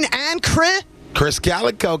Tech9 and Chris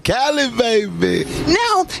Calico, Cali, baby.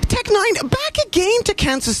 Now, Tech9, back again to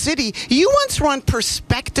Kansas City. You once were on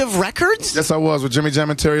Perspective Records? Yes, I was, with Jimmy Jam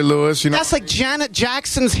and Terry Lewis. You know, that's like Janet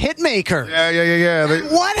Jackson's hitmaker.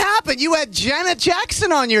 Yeah. What happened? You had Janet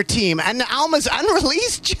Jackson on your team, and Alma's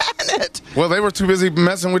unreleased Janet. Well, they were too busy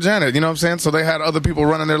messing with Janet, you know what I'm saying? So they had other people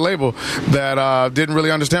running their label that didn't really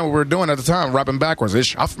understand what we were doing at the time, rapping backwards.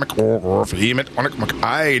 Nobody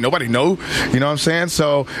know, you know what I'm saying?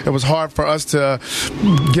 So it was hard for us to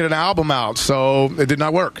get an album out, so it did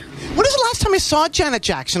not work. When was the last time I saw Janet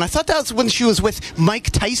Jackson? I thought that was when she was with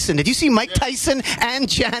Mike Tyson. Did you see Mike Tyson and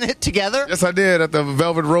Janet together? Yes, I did, at the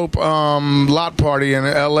Velvet Rope lot party in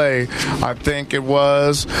L.A., I think it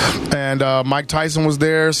was. And Mike Tyson was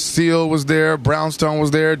there, Seal was there, Brownstone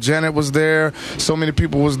was there, Janet was there, so many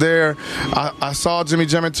people was there. I saw Jimmy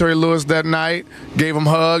Jam and Terry Lewis that night, gave them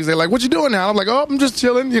hugs. They're like, what you doing now? I'm like, I'm just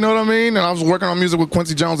chilling, you know what I mean? And I was working on music with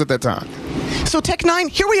Quincy Jones at that time. So, Tech9,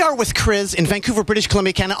 here we are with Chris in Vancouver, British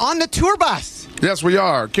Columbia, Canada, on the tour bus. Yes, we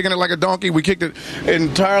are. Kicking it like a donkey. We kicked it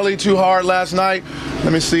entirely too hard last night.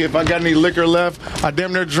 Let me see if I got any liquor left. I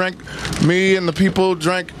damn near drank, me and the people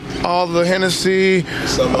drank all the Hennessy.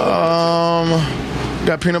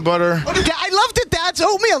 Got peanut butter. I loved it, Dad's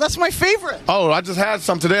oatmeal. That's my favorite. Oh, I just had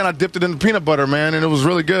some today, and I dipped it in the peanut butter, man, and it was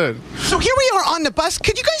really good. So here we are on the bus.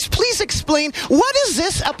 Could you guys please explain, what is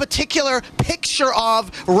this a particular picture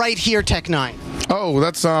of right here, Tech9? Oh,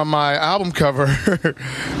 that's my album cover,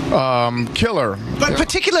 Killer. But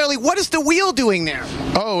particularly, what is the wheel doing there?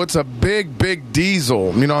 Oh, it's a big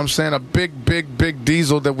diesel. You know what I'm saying? A big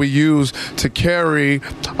diesel that we use to carry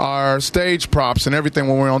our stage props and everything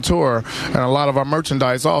when we're on tour, and a lot of our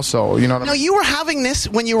merchandise also. You know what I mean? Now, you were having this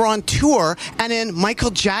when you were on tour, and then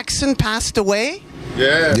Michael Jackson passed away?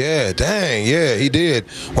 Yeah, dang, yeah, he did.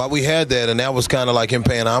 While we had that, and that was kind of like him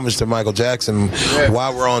paying homage to Michael Jackson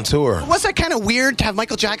while we're on tour. Was that kind of weird to have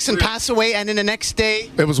Michael Jackson pass away and then the next day?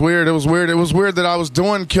 It was weird. It was weird that I was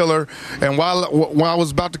doing Killer, and while I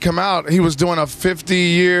was about to come out, he was doing a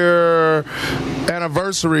 50-year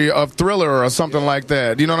anniversary of Thriller or something like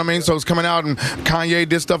that. You know what I mean? So it was coming out, and Kanye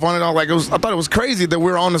did stuff on it. I thought it was crazy that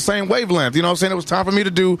we were on the same wavelength. You know what I'm saying? It was time for me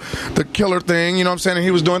to do the Killer thing. You know what I'm saying? And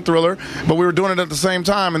he was doing Thriller, but we were doing it at the same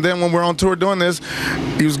time. And then when we're on tour doing this,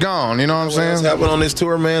 he was gone. You know what I'm saying? What's happened on this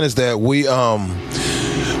tour, man, is that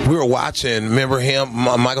we were watching, remember him,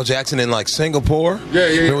 Michael Jackson in like Singapore? Yeah.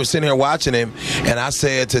 We were sitting here watching him, and I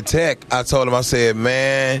said to Tech, I said,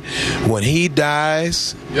 man, when he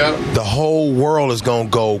dies, the whole world is going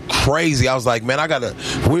to go crazy. I was like, man, I got a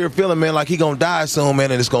weird feeling, man, like he going to die soon,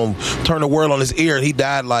 man, and it's going to turn the world on his ear. And he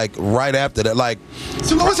died like right after that. Like,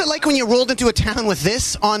 so what was it like when you rolled into a town with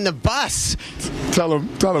this on the bus? Tell him.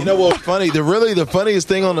 You know what's funny? The funniest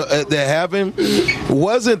thing that happened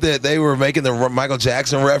wasn't that they were making the Michael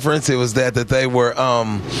Jackson reference. It was that they were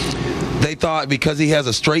they thought because he has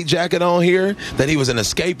a straight jacket on here that he was an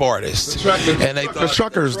escape artist. And they thought the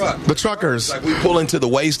truckers. Like we pull into the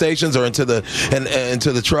way stations or into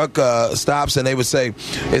the truck stops, and they would say,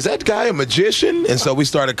 "Is that guy a magician?" And so we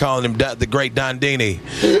started calling him the Great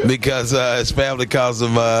N9ne because his family calls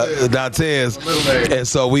him Dantes, and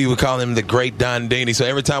so we would call him the Great N9ne. So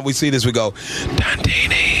every time we see this, we go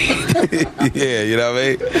N9ne. Yeah, you know what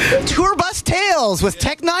I mean? Tour bus tales with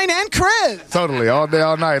Tech N9ne and Chris. Totally, all day,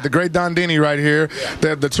 all night. The Great N9ne right here.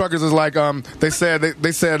 The truckers is like they said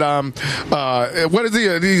what is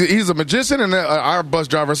he? He's a magician, and our bus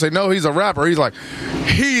driver say no, he's a rapper. He's like,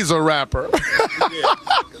 he's a rapper.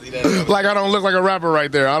 Like I don't look like a rapper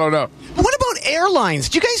right there. I don't know. What about airlines?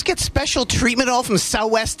 Do you guys get special treatment at all from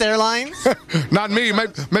Southwest Airlines? Not me.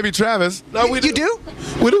 Maybe Travis. No, you do?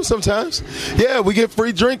 We do sometimes. Yeah, we get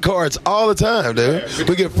free drink cards all the time, dude.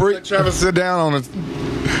 We get free. Let Travis sit down on it.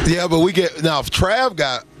 Yeah, but we get now. If Trav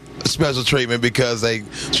got special treatment because they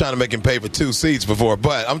trying to make him pay for 2 seats before,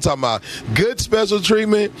 but I'm talking about good special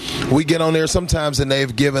treatment. We get on there sometimes, and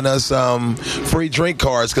they've given us free drink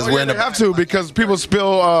cards because we're in the. They have to because people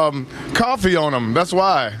spill coffee on them. That's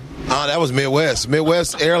why. Oh, that was Midwest.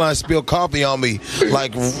 Midwest Airlines spilled coffee on me,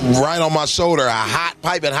 like right on my shoulder, a hot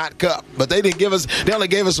piping hot cup. But they didn't give us. They only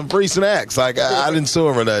gave us some free snacks. Like I didn't sue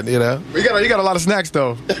them or nothing, you know. You got a lot of snacks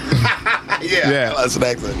though. Yeah, a lot of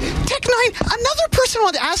snacks. Tech N9ne. Another person I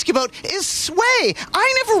wanted to ask you about is Sway.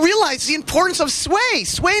 I never realized the importance of Sway.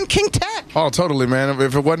 Sway and King Tech. Oh, totally, man.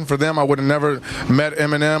 If it wasn't for them, I would have never met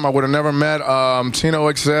Eminem. I would have never met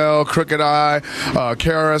Tino XL, Crooked Eye,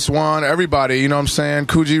 KRS-One, everybody. You know what I'm saying?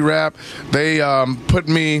 Coogee Rap. They put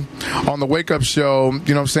me on the Wake Up Show.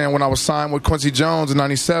 You know what I'm saying? When I was signed with Quincy Jones in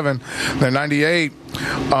 '97, then '98.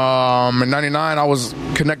 In '99, I was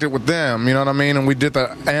connected with them, you know what I mean? And we did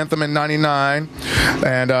the anthem in '99,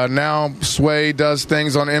 and now Sway does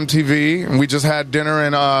things on MTV. And we just had dinner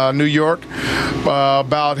in New York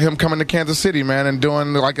about him coming to Kansas City, man, and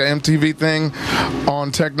doing like an MTV thing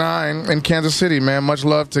on Tech N9ne in Kansas City, man. Much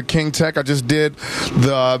love to King Tech. I just did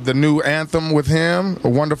the new anthem with him, A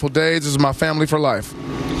Wonderful Days. This is my family for life.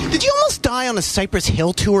 Did you almost die on a Cypress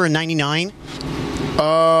Hill tour in '99?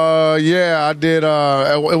 Yeah, I did.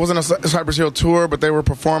 It wasn't a Cypress Hill tour, but they were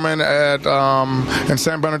performing at in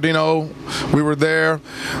San Bernardino. We were there,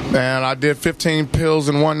 and I did 15 pills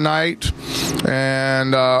in one night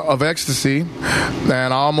and of ecstasy, and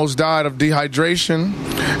I almost died of dehydration.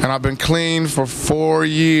 And I've been clean for 4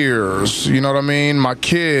 years. You know what I mean? My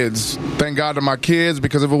kids, thank God to my kids,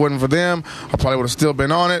 because if it wasn't for them, I probably would have still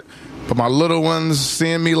been on it. But my little ones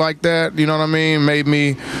seeing me like that, you know what I mean, made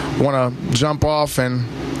me want to jump off and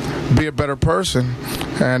be a better person.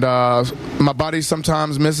 And my body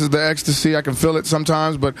sometimes misses the ecstasy. I can feel it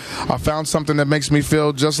sometimes, but I found something that makes me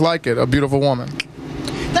feel just like it, a beautiful woman.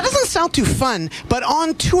 That doesn't sound too fun, but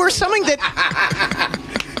on tour, something that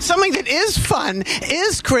is fun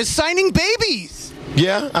is, Chris, signing babies.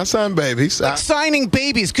 Yeah, I sign babies. Signing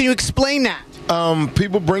babies. Can you explain that?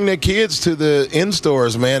 People bring their kids to the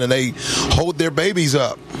in-stores, man, and they hold their babies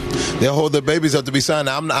up. They'll hold their babies up to be signed.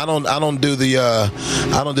 I don't do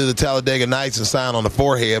the Talladega Nights and sign on the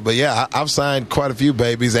forehead, but yeah, I've signed quite a few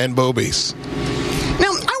babies and boobies. Now,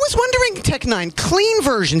 I was wondering, Tech N9ne, clean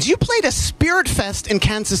versions. You played a Spirit Fest in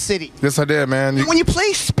Kansas City. Yes, I did, man. When you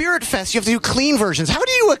play Spirit Fest, you have to do clean versions. How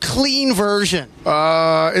do you do a clean version?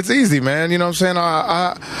 It's easy, man. You know what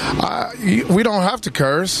I'm saying? We don't have to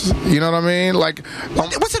curse. You know what I mean? Like,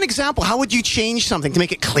 what's an example? How would you change something to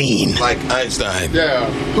make it clean? Like Einstein. Yeah.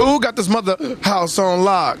 Who got this mother house on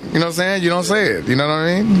lock? You know what I'm saying? You don't say it. You know what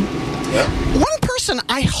I mean? Yeah. One person person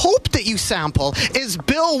I hope that you sample is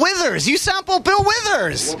Bill Withers. You sample Bill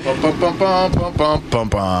Withers.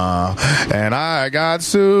 And I got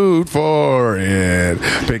sued for it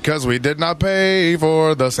because we did not pay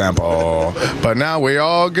for the sample. But now we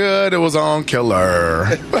all good. It was on Killer.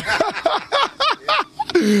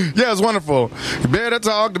 Yeah, it's wonderful. You better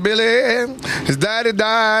talk to Billy. His daddy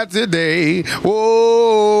died today.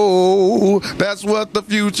 Whoa, that's what the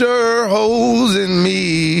future holds in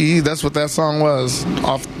me. That's what that song was.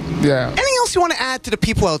 Yeah. Anything else you want to add to the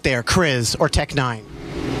people out there, Chris or Tech9?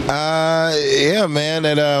 Yeah, man,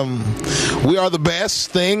 and we are the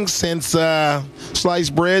best thing since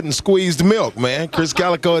sliced bread and squeezed milk, man. Chris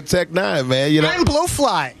Calico at Tech9, man. You know, and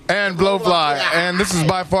Blowfly. And Blowfly. And this is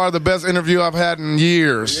by far the best interview I've had in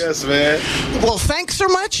years. Yes, man. Well, thanks so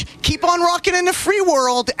much. Keep on rocking in the free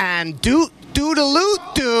world and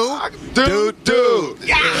do-do-do-do. Do-do.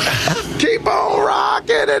 Yeah. Keep on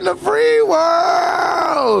rocking in the free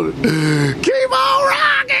world. Keep on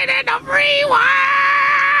rocking in the free world.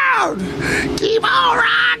 Keep on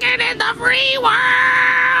rocking in the free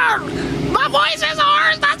world. My voice is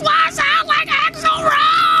hoarse, that's why I sound like Axl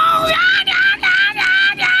Rose. Yeah, yeah, yeah,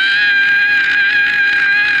 yeah,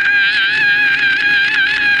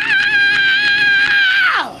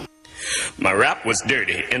 yeah. My rap was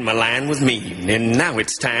dirty and my line was mean, and now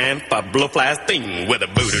it's time for Blowfly's thing with a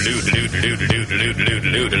booty doo doo doo doo doo doo doo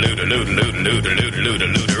doo doo doo doo doo doo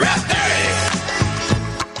doo rap dirty.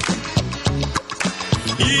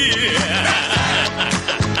 Yeah.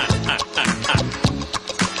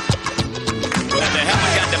 Well, if you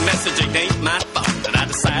haven't got the message, it ain't my fault that I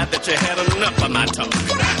decide that you had enough of my talk.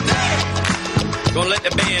 Gonna let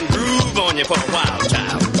the band groove on you for a while,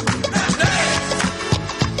 child.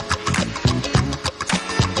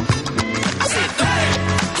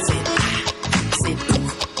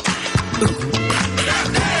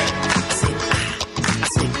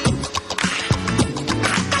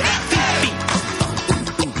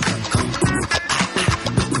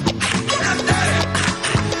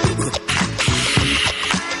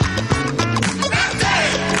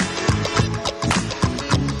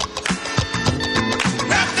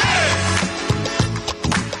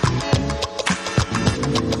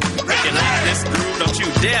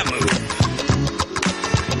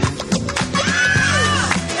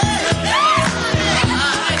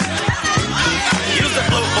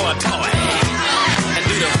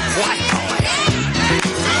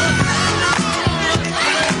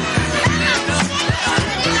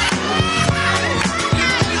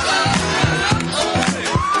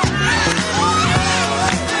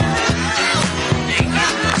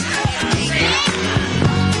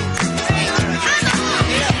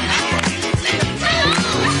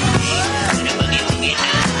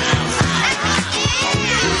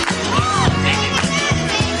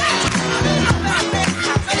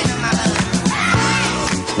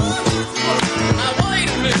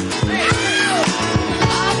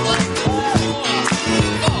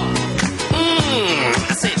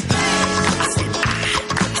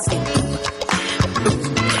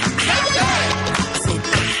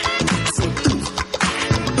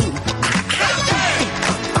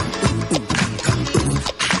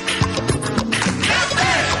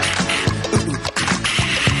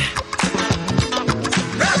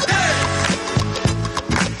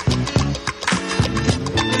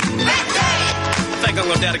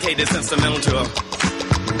 Dedicate this instrumental to all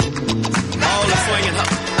the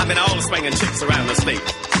swinging chicks around the state.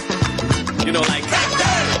 You know, like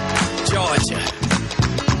Georgia.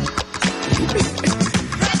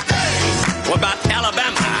 What about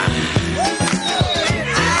Alabama?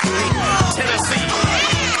 Tennessee.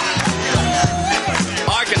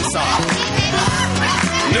 Arkansas.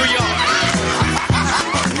 New York.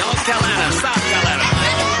 North Carolina. South Carolina.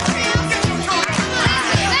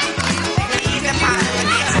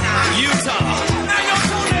 Utah,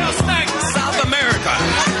 South America,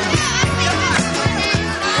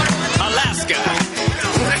 Alaska,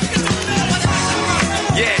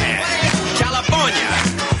 yeah, California,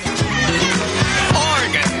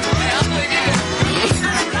 Oregon.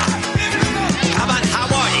 How about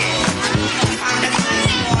Hawaii?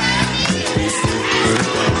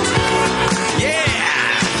 Yeah.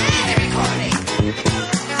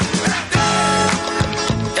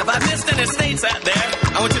 If I missed any states out there,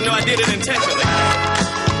 I want you to know I did it intentionally.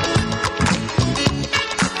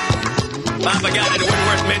 If I forgot it, it wasn't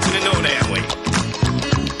worth mentioning no damn way.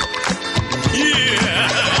 Yeah.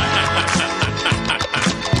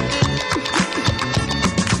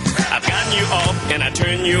 I've gotten you off and I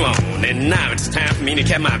turned you on, and now it's time for me to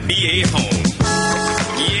carry my BA home.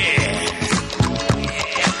 Yeah.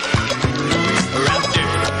 Rap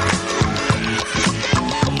dirty.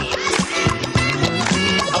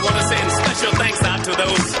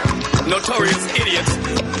 notorious idiots,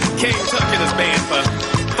 King Tuck and his band for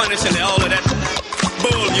punishing all of that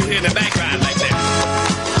bull you hear in the background like that.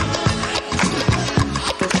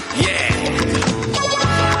 Yeah.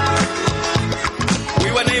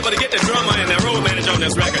 We wasn't able to get the drummer and the road manager on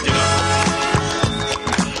this record, you know.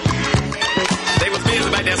 They was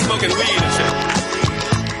busy back there smoking weed and shit.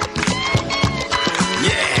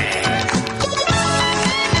 Yeah.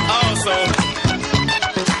 Also,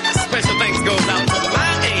 special thanks goes out to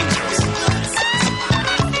my angels.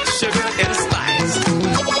 Sugar and spice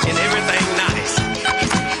and everything nice.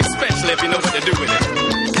 Especially if you know what to do with it.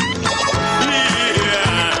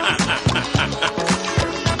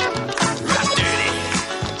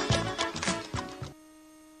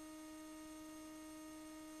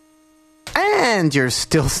 And you're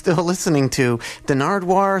still listening to the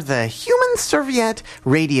Nardwuar, the Human Serviette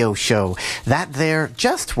radio show. That there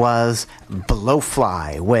just was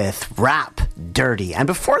Blowfly with Rap Dirty. And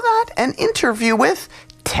before that, an interview with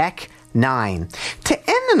N9ne. To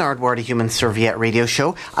end the Nardwuar, the Human Serviette radio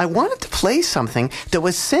show, I wanted to play something that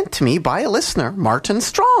was sent to me by a listener, Martin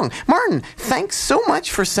Strong. Martin, thanks so much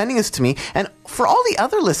for sending this to me. And for all the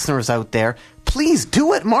other listeners out there, please do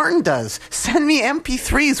what Martin does. Send me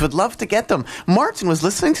MP3s. Would love to get them. Martin was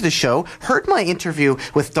listening to the show, heard my interview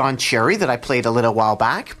with Don Cherry that I played a little while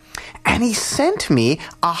back, and he sent me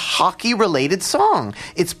a hockey-related song.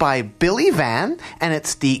 It's by Billy Van, and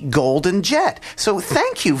it's the Golden Jet. So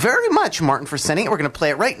thank you very much, Martin, for sending it. We're going to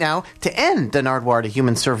play it right now to end the Nardwuar, the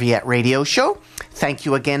Human Serviette radio show. Thank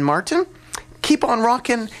you again, Martin. Keep on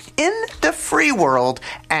rocking in the free world,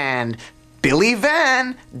 and Billy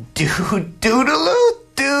Van, do-do-do-do-do.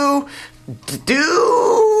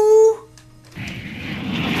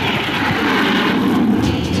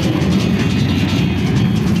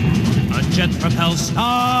 A jet-propelled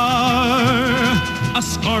star, a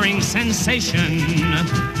scoring sensation,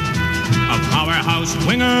 a powerhouse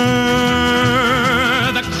winger,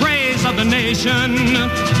 the craze of the nation,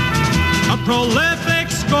 a prolific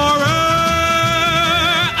scorer,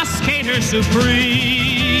 a skater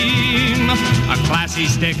supreme, a classy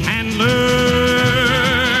stick handler,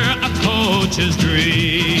 a coach's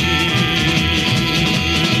dream.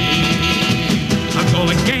 A goal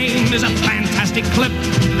a game is a fantastic clip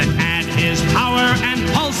that adds his power and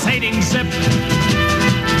pulsating zip.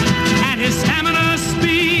 Add his stamina,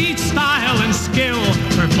 speed, style, and skill,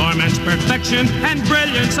 performance, perfection, and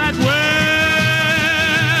brilliance at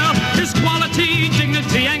will. His quality,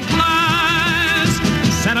 dignity, and class,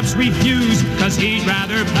 setups refuse, cause he'd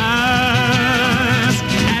rather pass.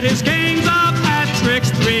 At his games of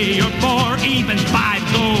hat-tricks, 3 or 4, even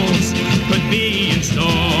 5 goals could be in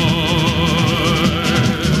store.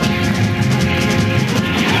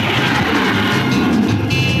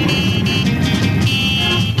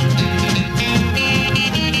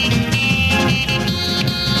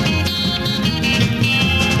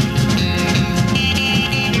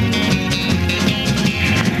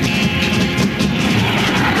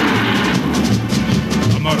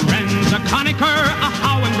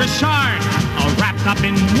 Richard, all wrapped up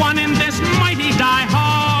in one in this mighty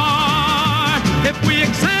die-hard. If we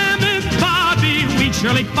examine Bobby, we'd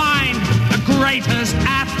surely find the greatest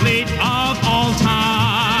athlete of all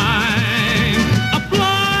time. A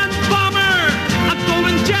blonde bomber, a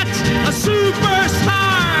golden jet, a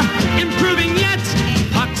superstar, improving yet.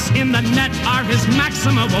 Pucks in the net are his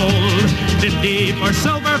maxim of old. 50 for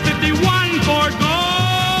silver,